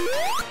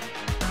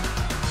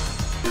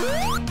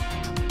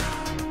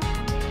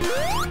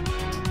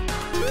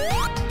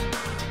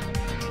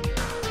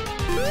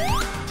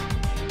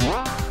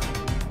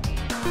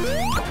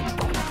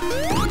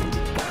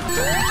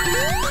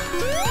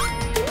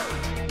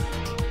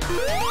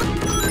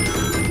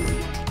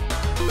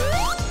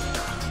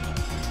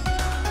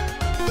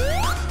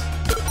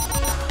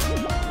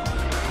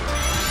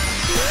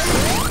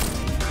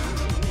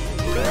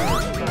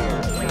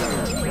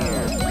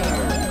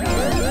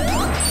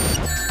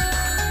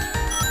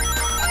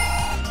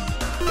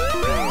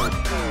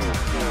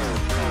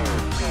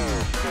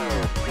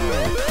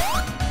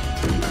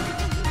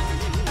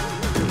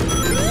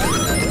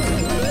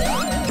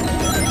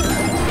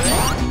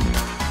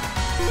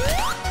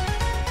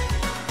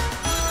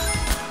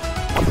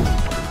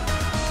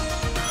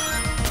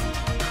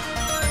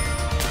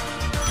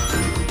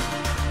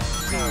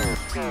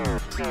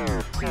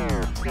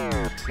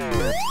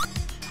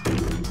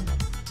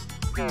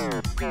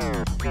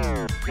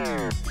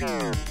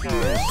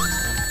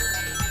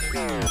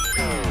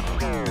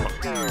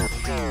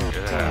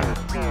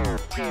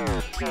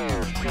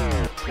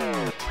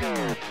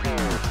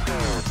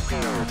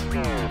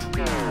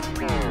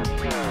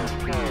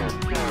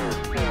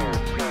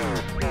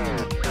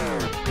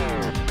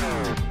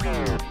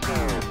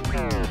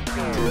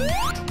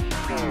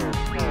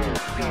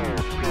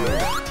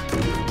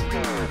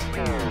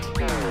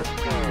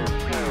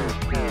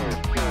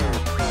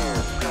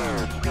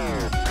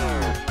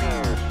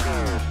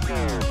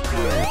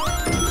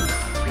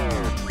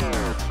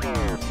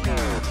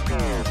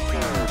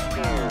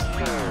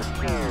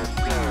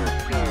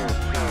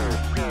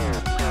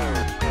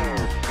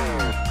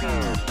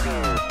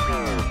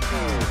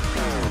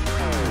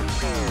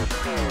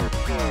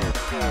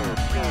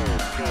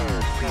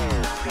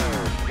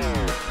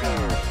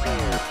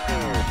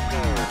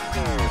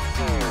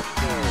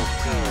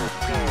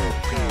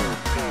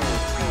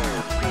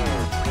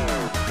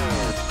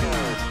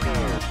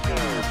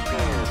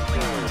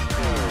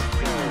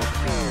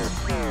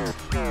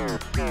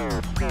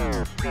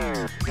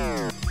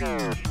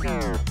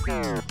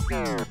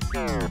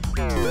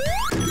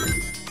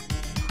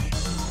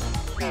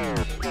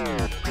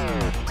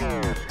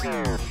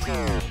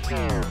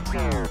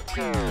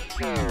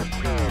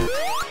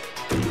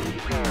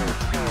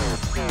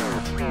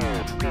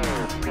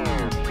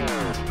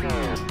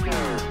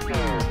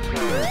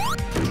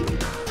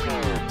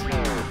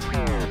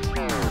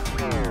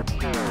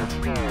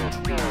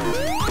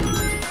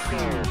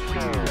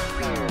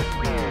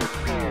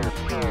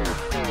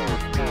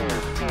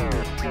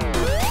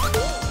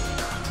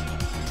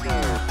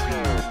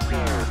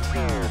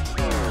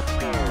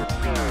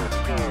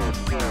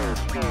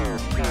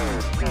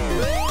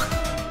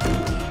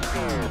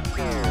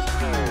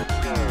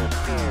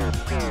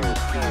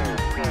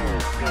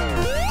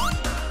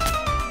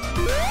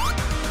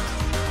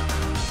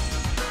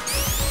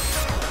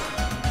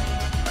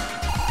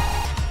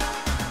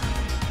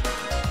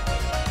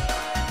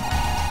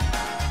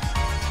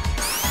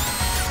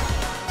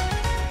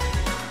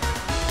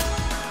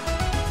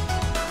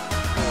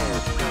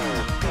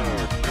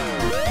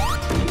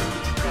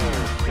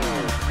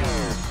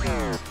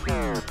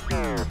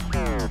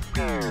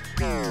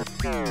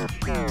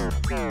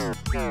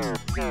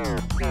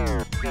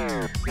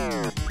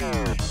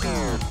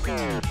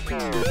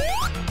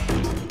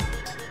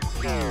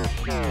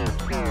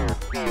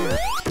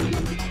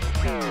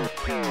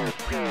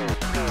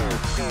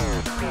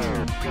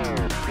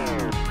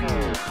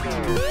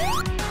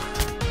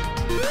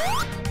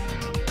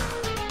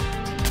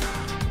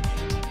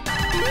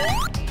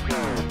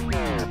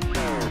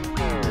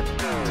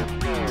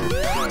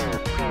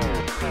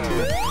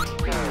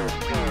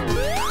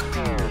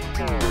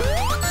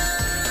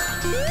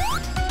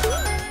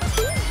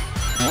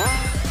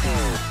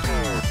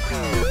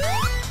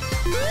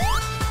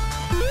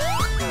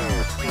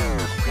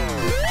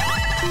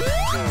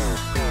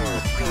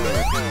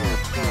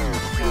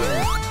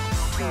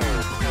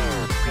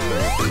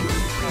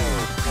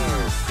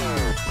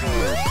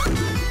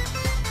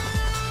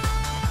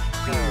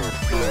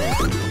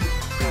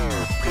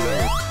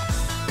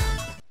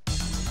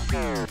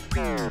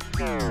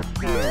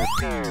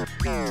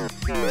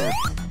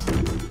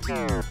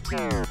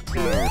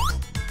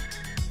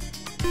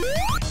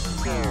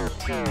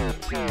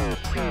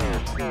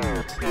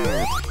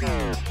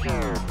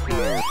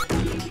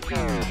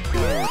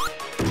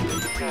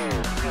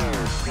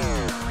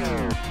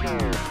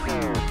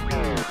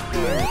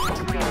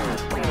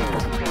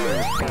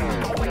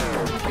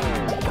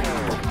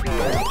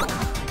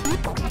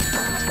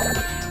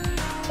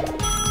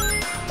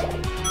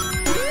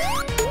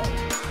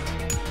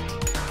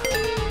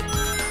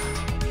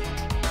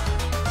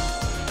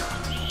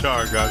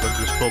 Sorry guys, I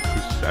just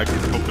focused. I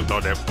didn't focus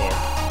on that part.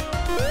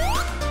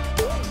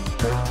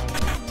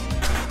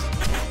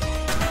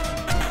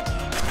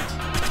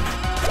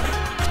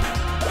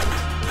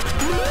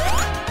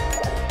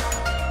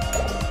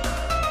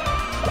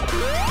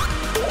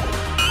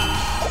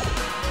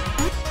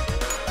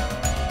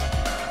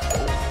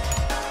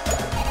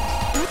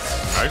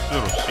 Nice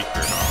little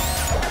secret,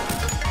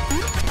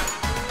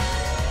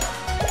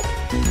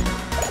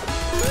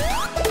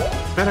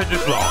 that I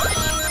just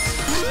lost.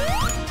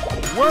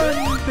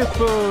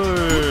 Wonderful!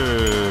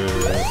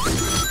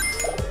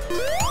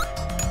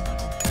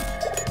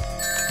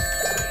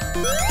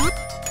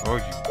 Oh,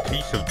 you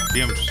piece of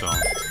dim sum.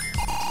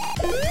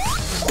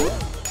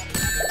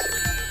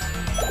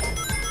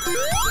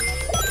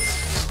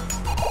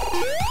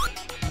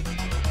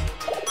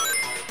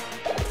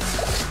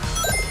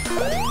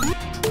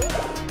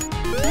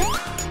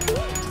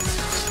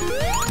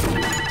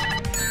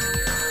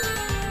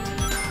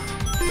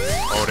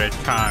 All that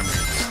time.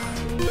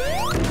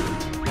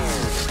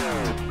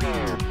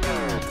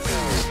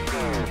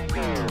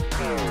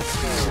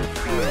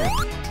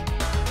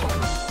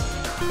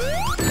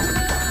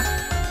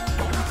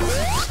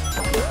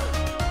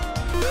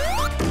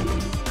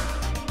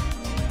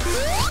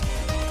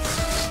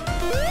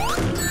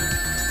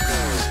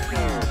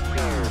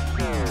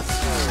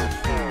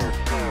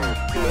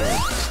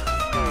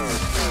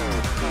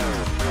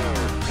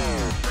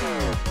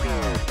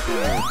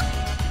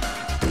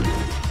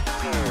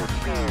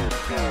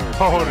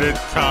 All this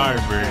time,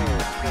 man.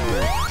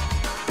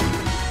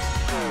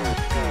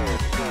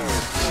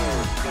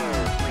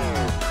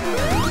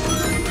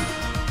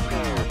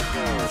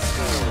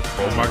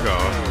 Oh my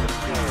god.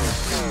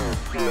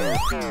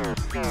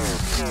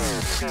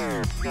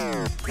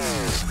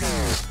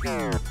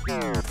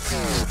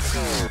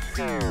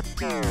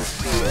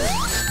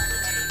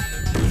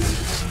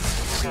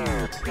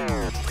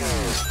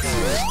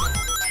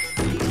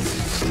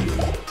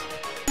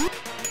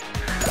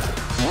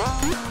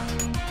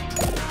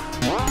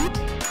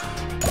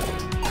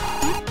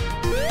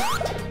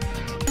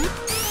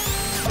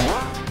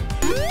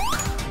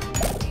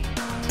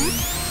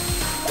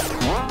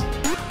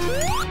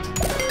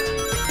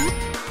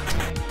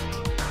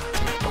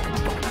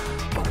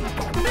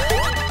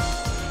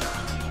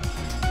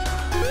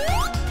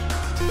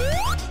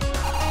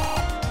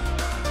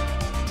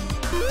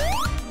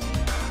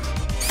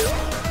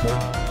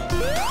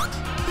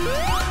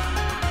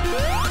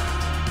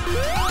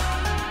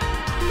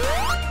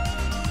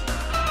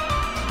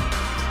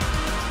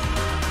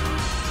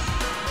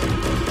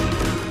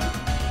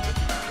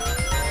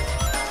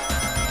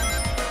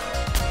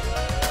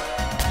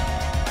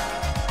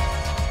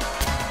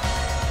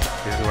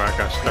 This is where I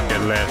got stuck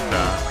at last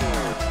time.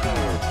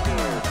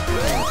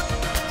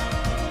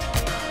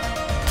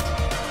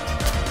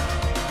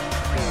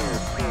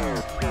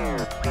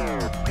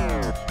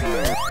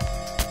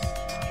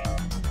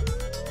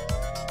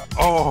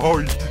 Oh,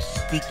 you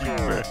sneaky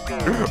man.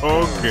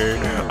 Okay,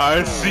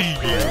 I see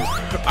you.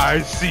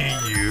 I see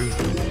you.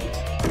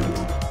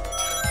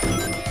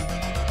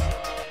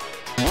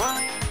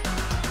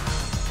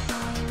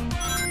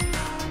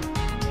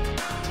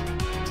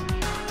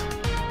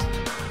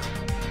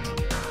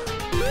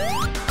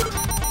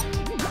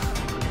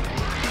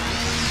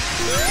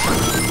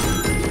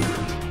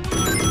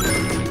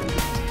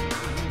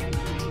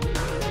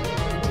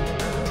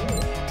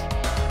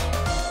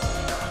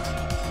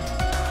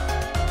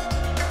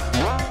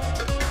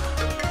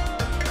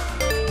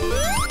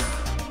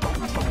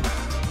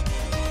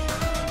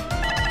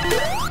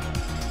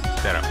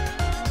 Shut up.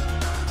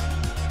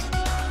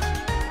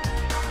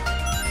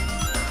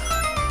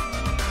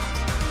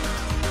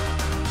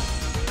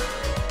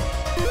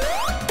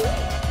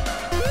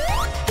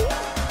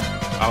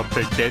 I'll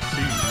take that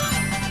too.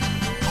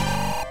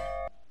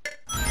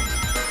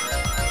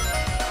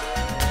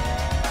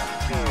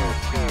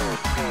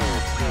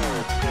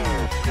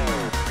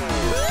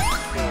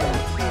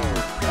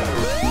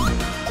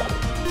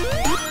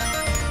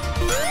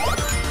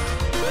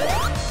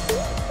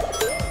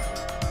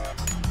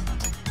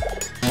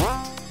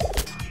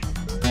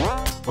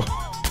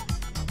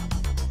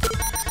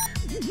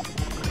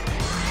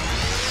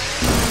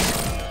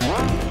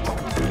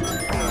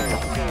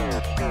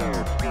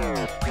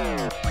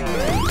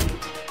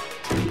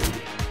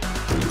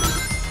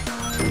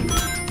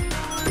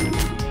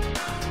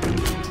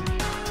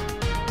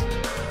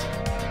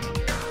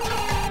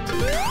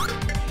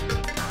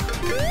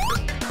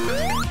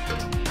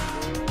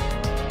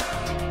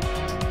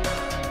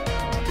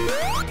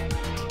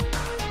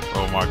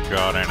 Oh my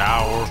god, an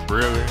hour?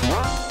 Really?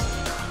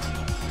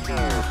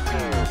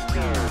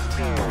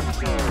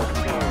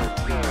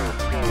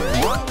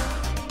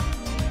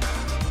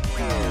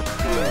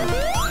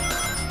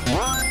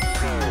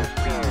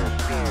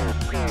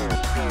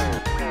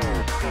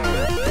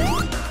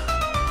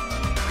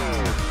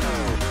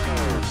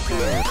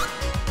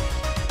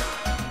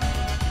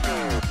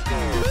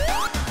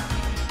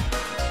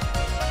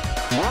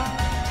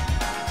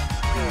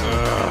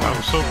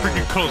 I'm so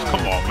freaking close,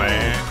 come on,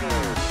 man.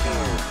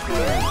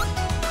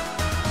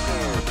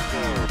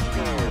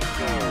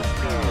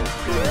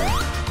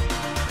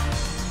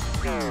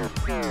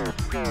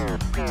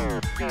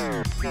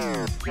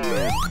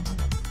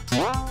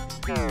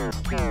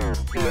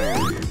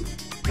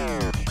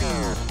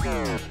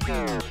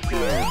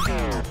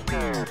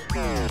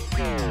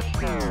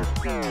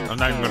 I'm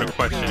not even gonna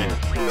question it.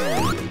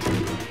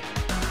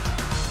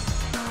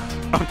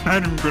 I'm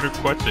not even gonna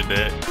question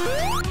that.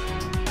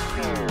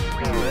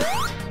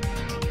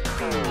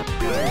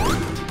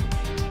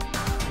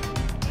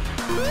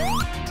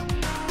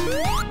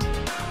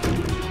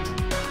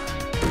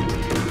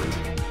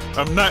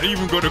 I'm not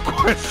even gonna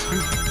question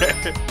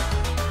that.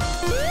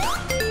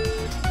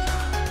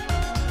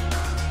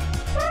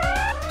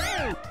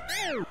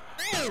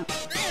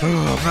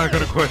 I'm not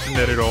gonna question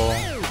that at all.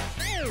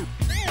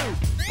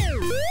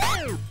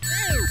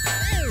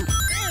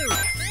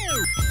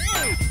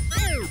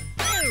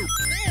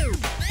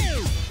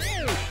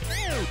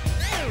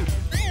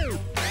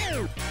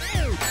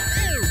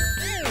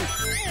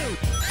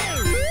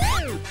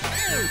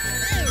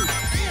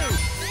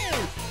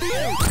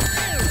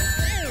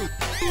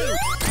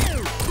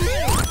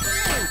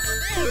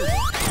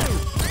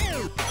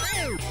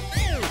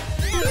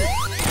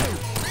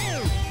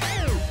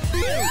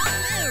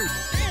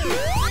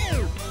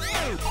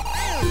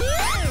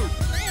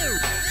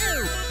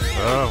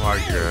 Oh my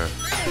god.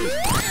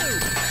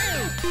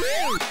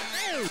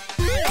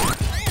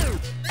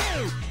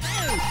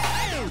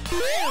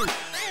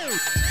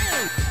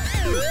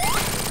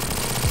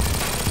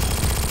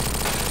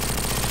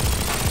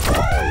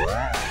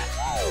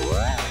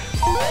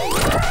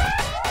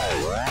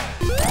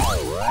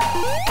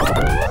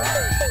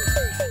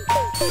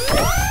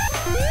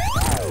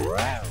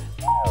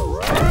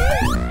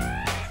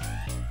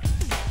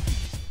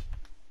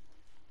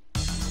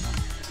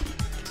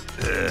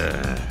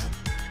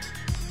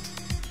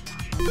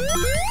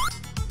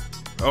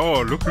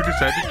 look who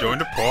decided to join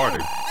the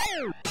party.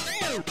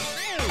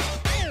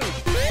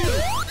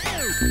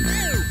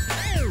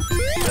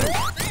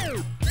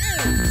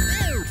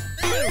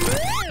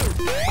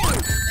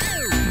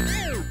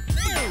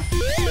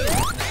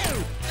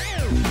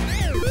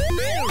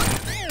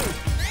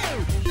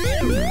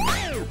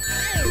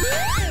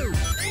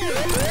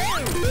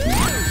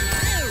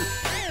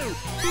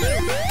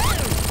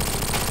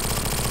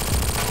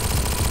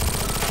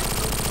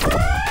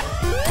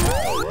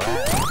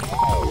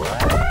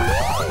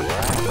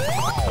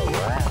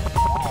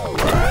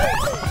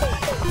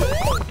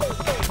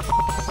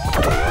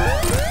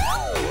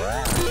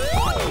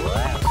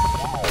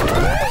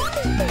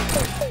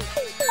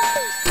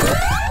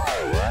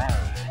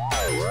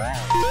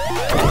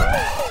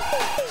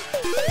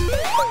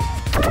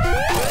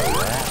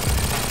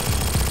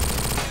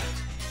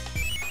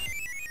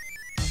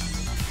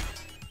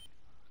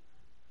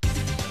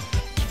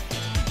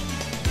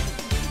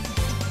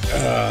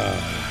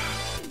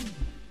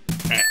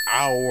 An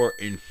hour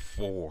and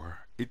 4.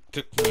 It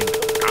took me an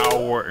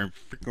hour and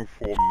freaking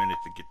 4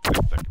 minutes to get to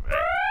the second act.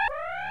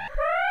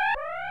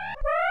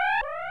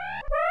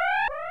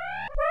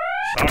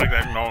 Sound like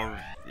I'm all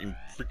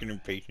freaking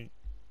impatient.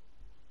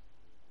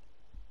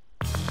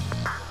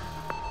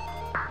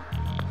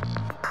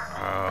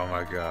 Oh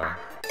my god.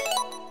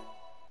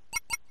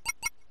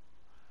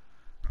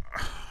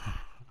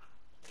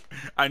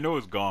 I know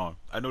it's gone.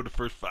 I know the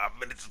first 5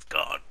 minutes is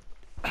gone.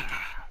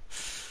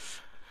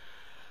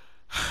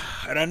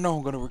 And I know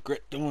I'm gonna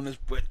regret doing this,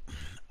 but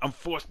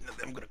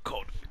unfortunately I'm gonna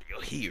call the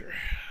video here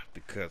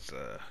because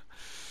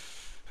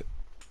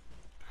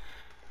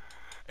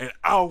an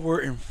hour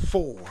and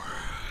 4.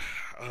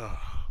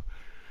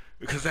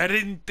 Because I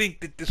didn't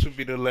think that this would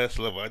be the last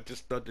level. I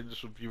just thought that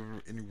this would be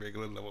any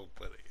regular level,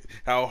 but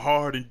how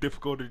hard and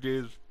difficult it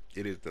is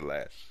the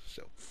last.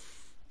 So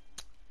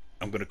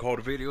I'm gonna call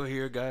the video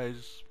here,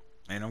 guys,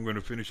 and I'm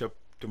gonna finish up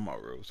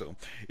tomorrow. So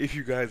if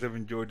you guys have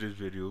enjoyed this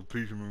video,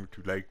 please remember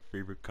to like,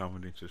 favorite,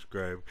 comment, and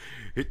subscribe.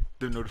 Hit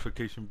the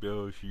notification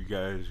bell if you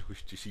guys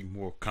wish to see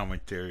more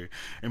commentary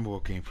and more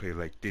gameplay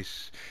like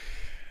this.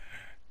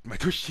 My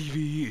Twitch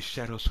TV is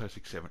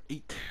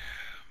Shadows5678,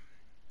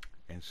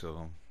 and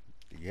so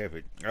there you have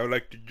it. I would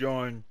like to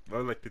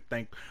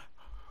thank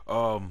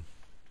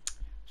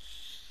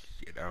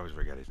shit, I always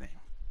forgot his name.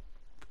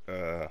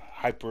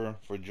 Hyper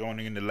for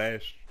joining in the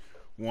last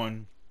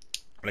one.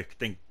 I'd like to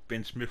thank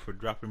Ben Smith for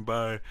dropping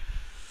by,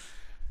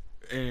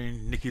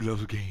 and Nikki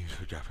Loves Games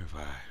for dropping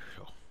by.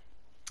 So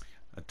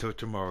until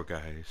tomorrow,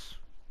 guys,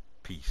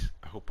 peace.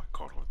 I hope I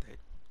caught all that.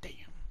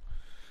 Damn.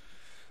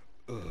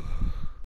 Ugh.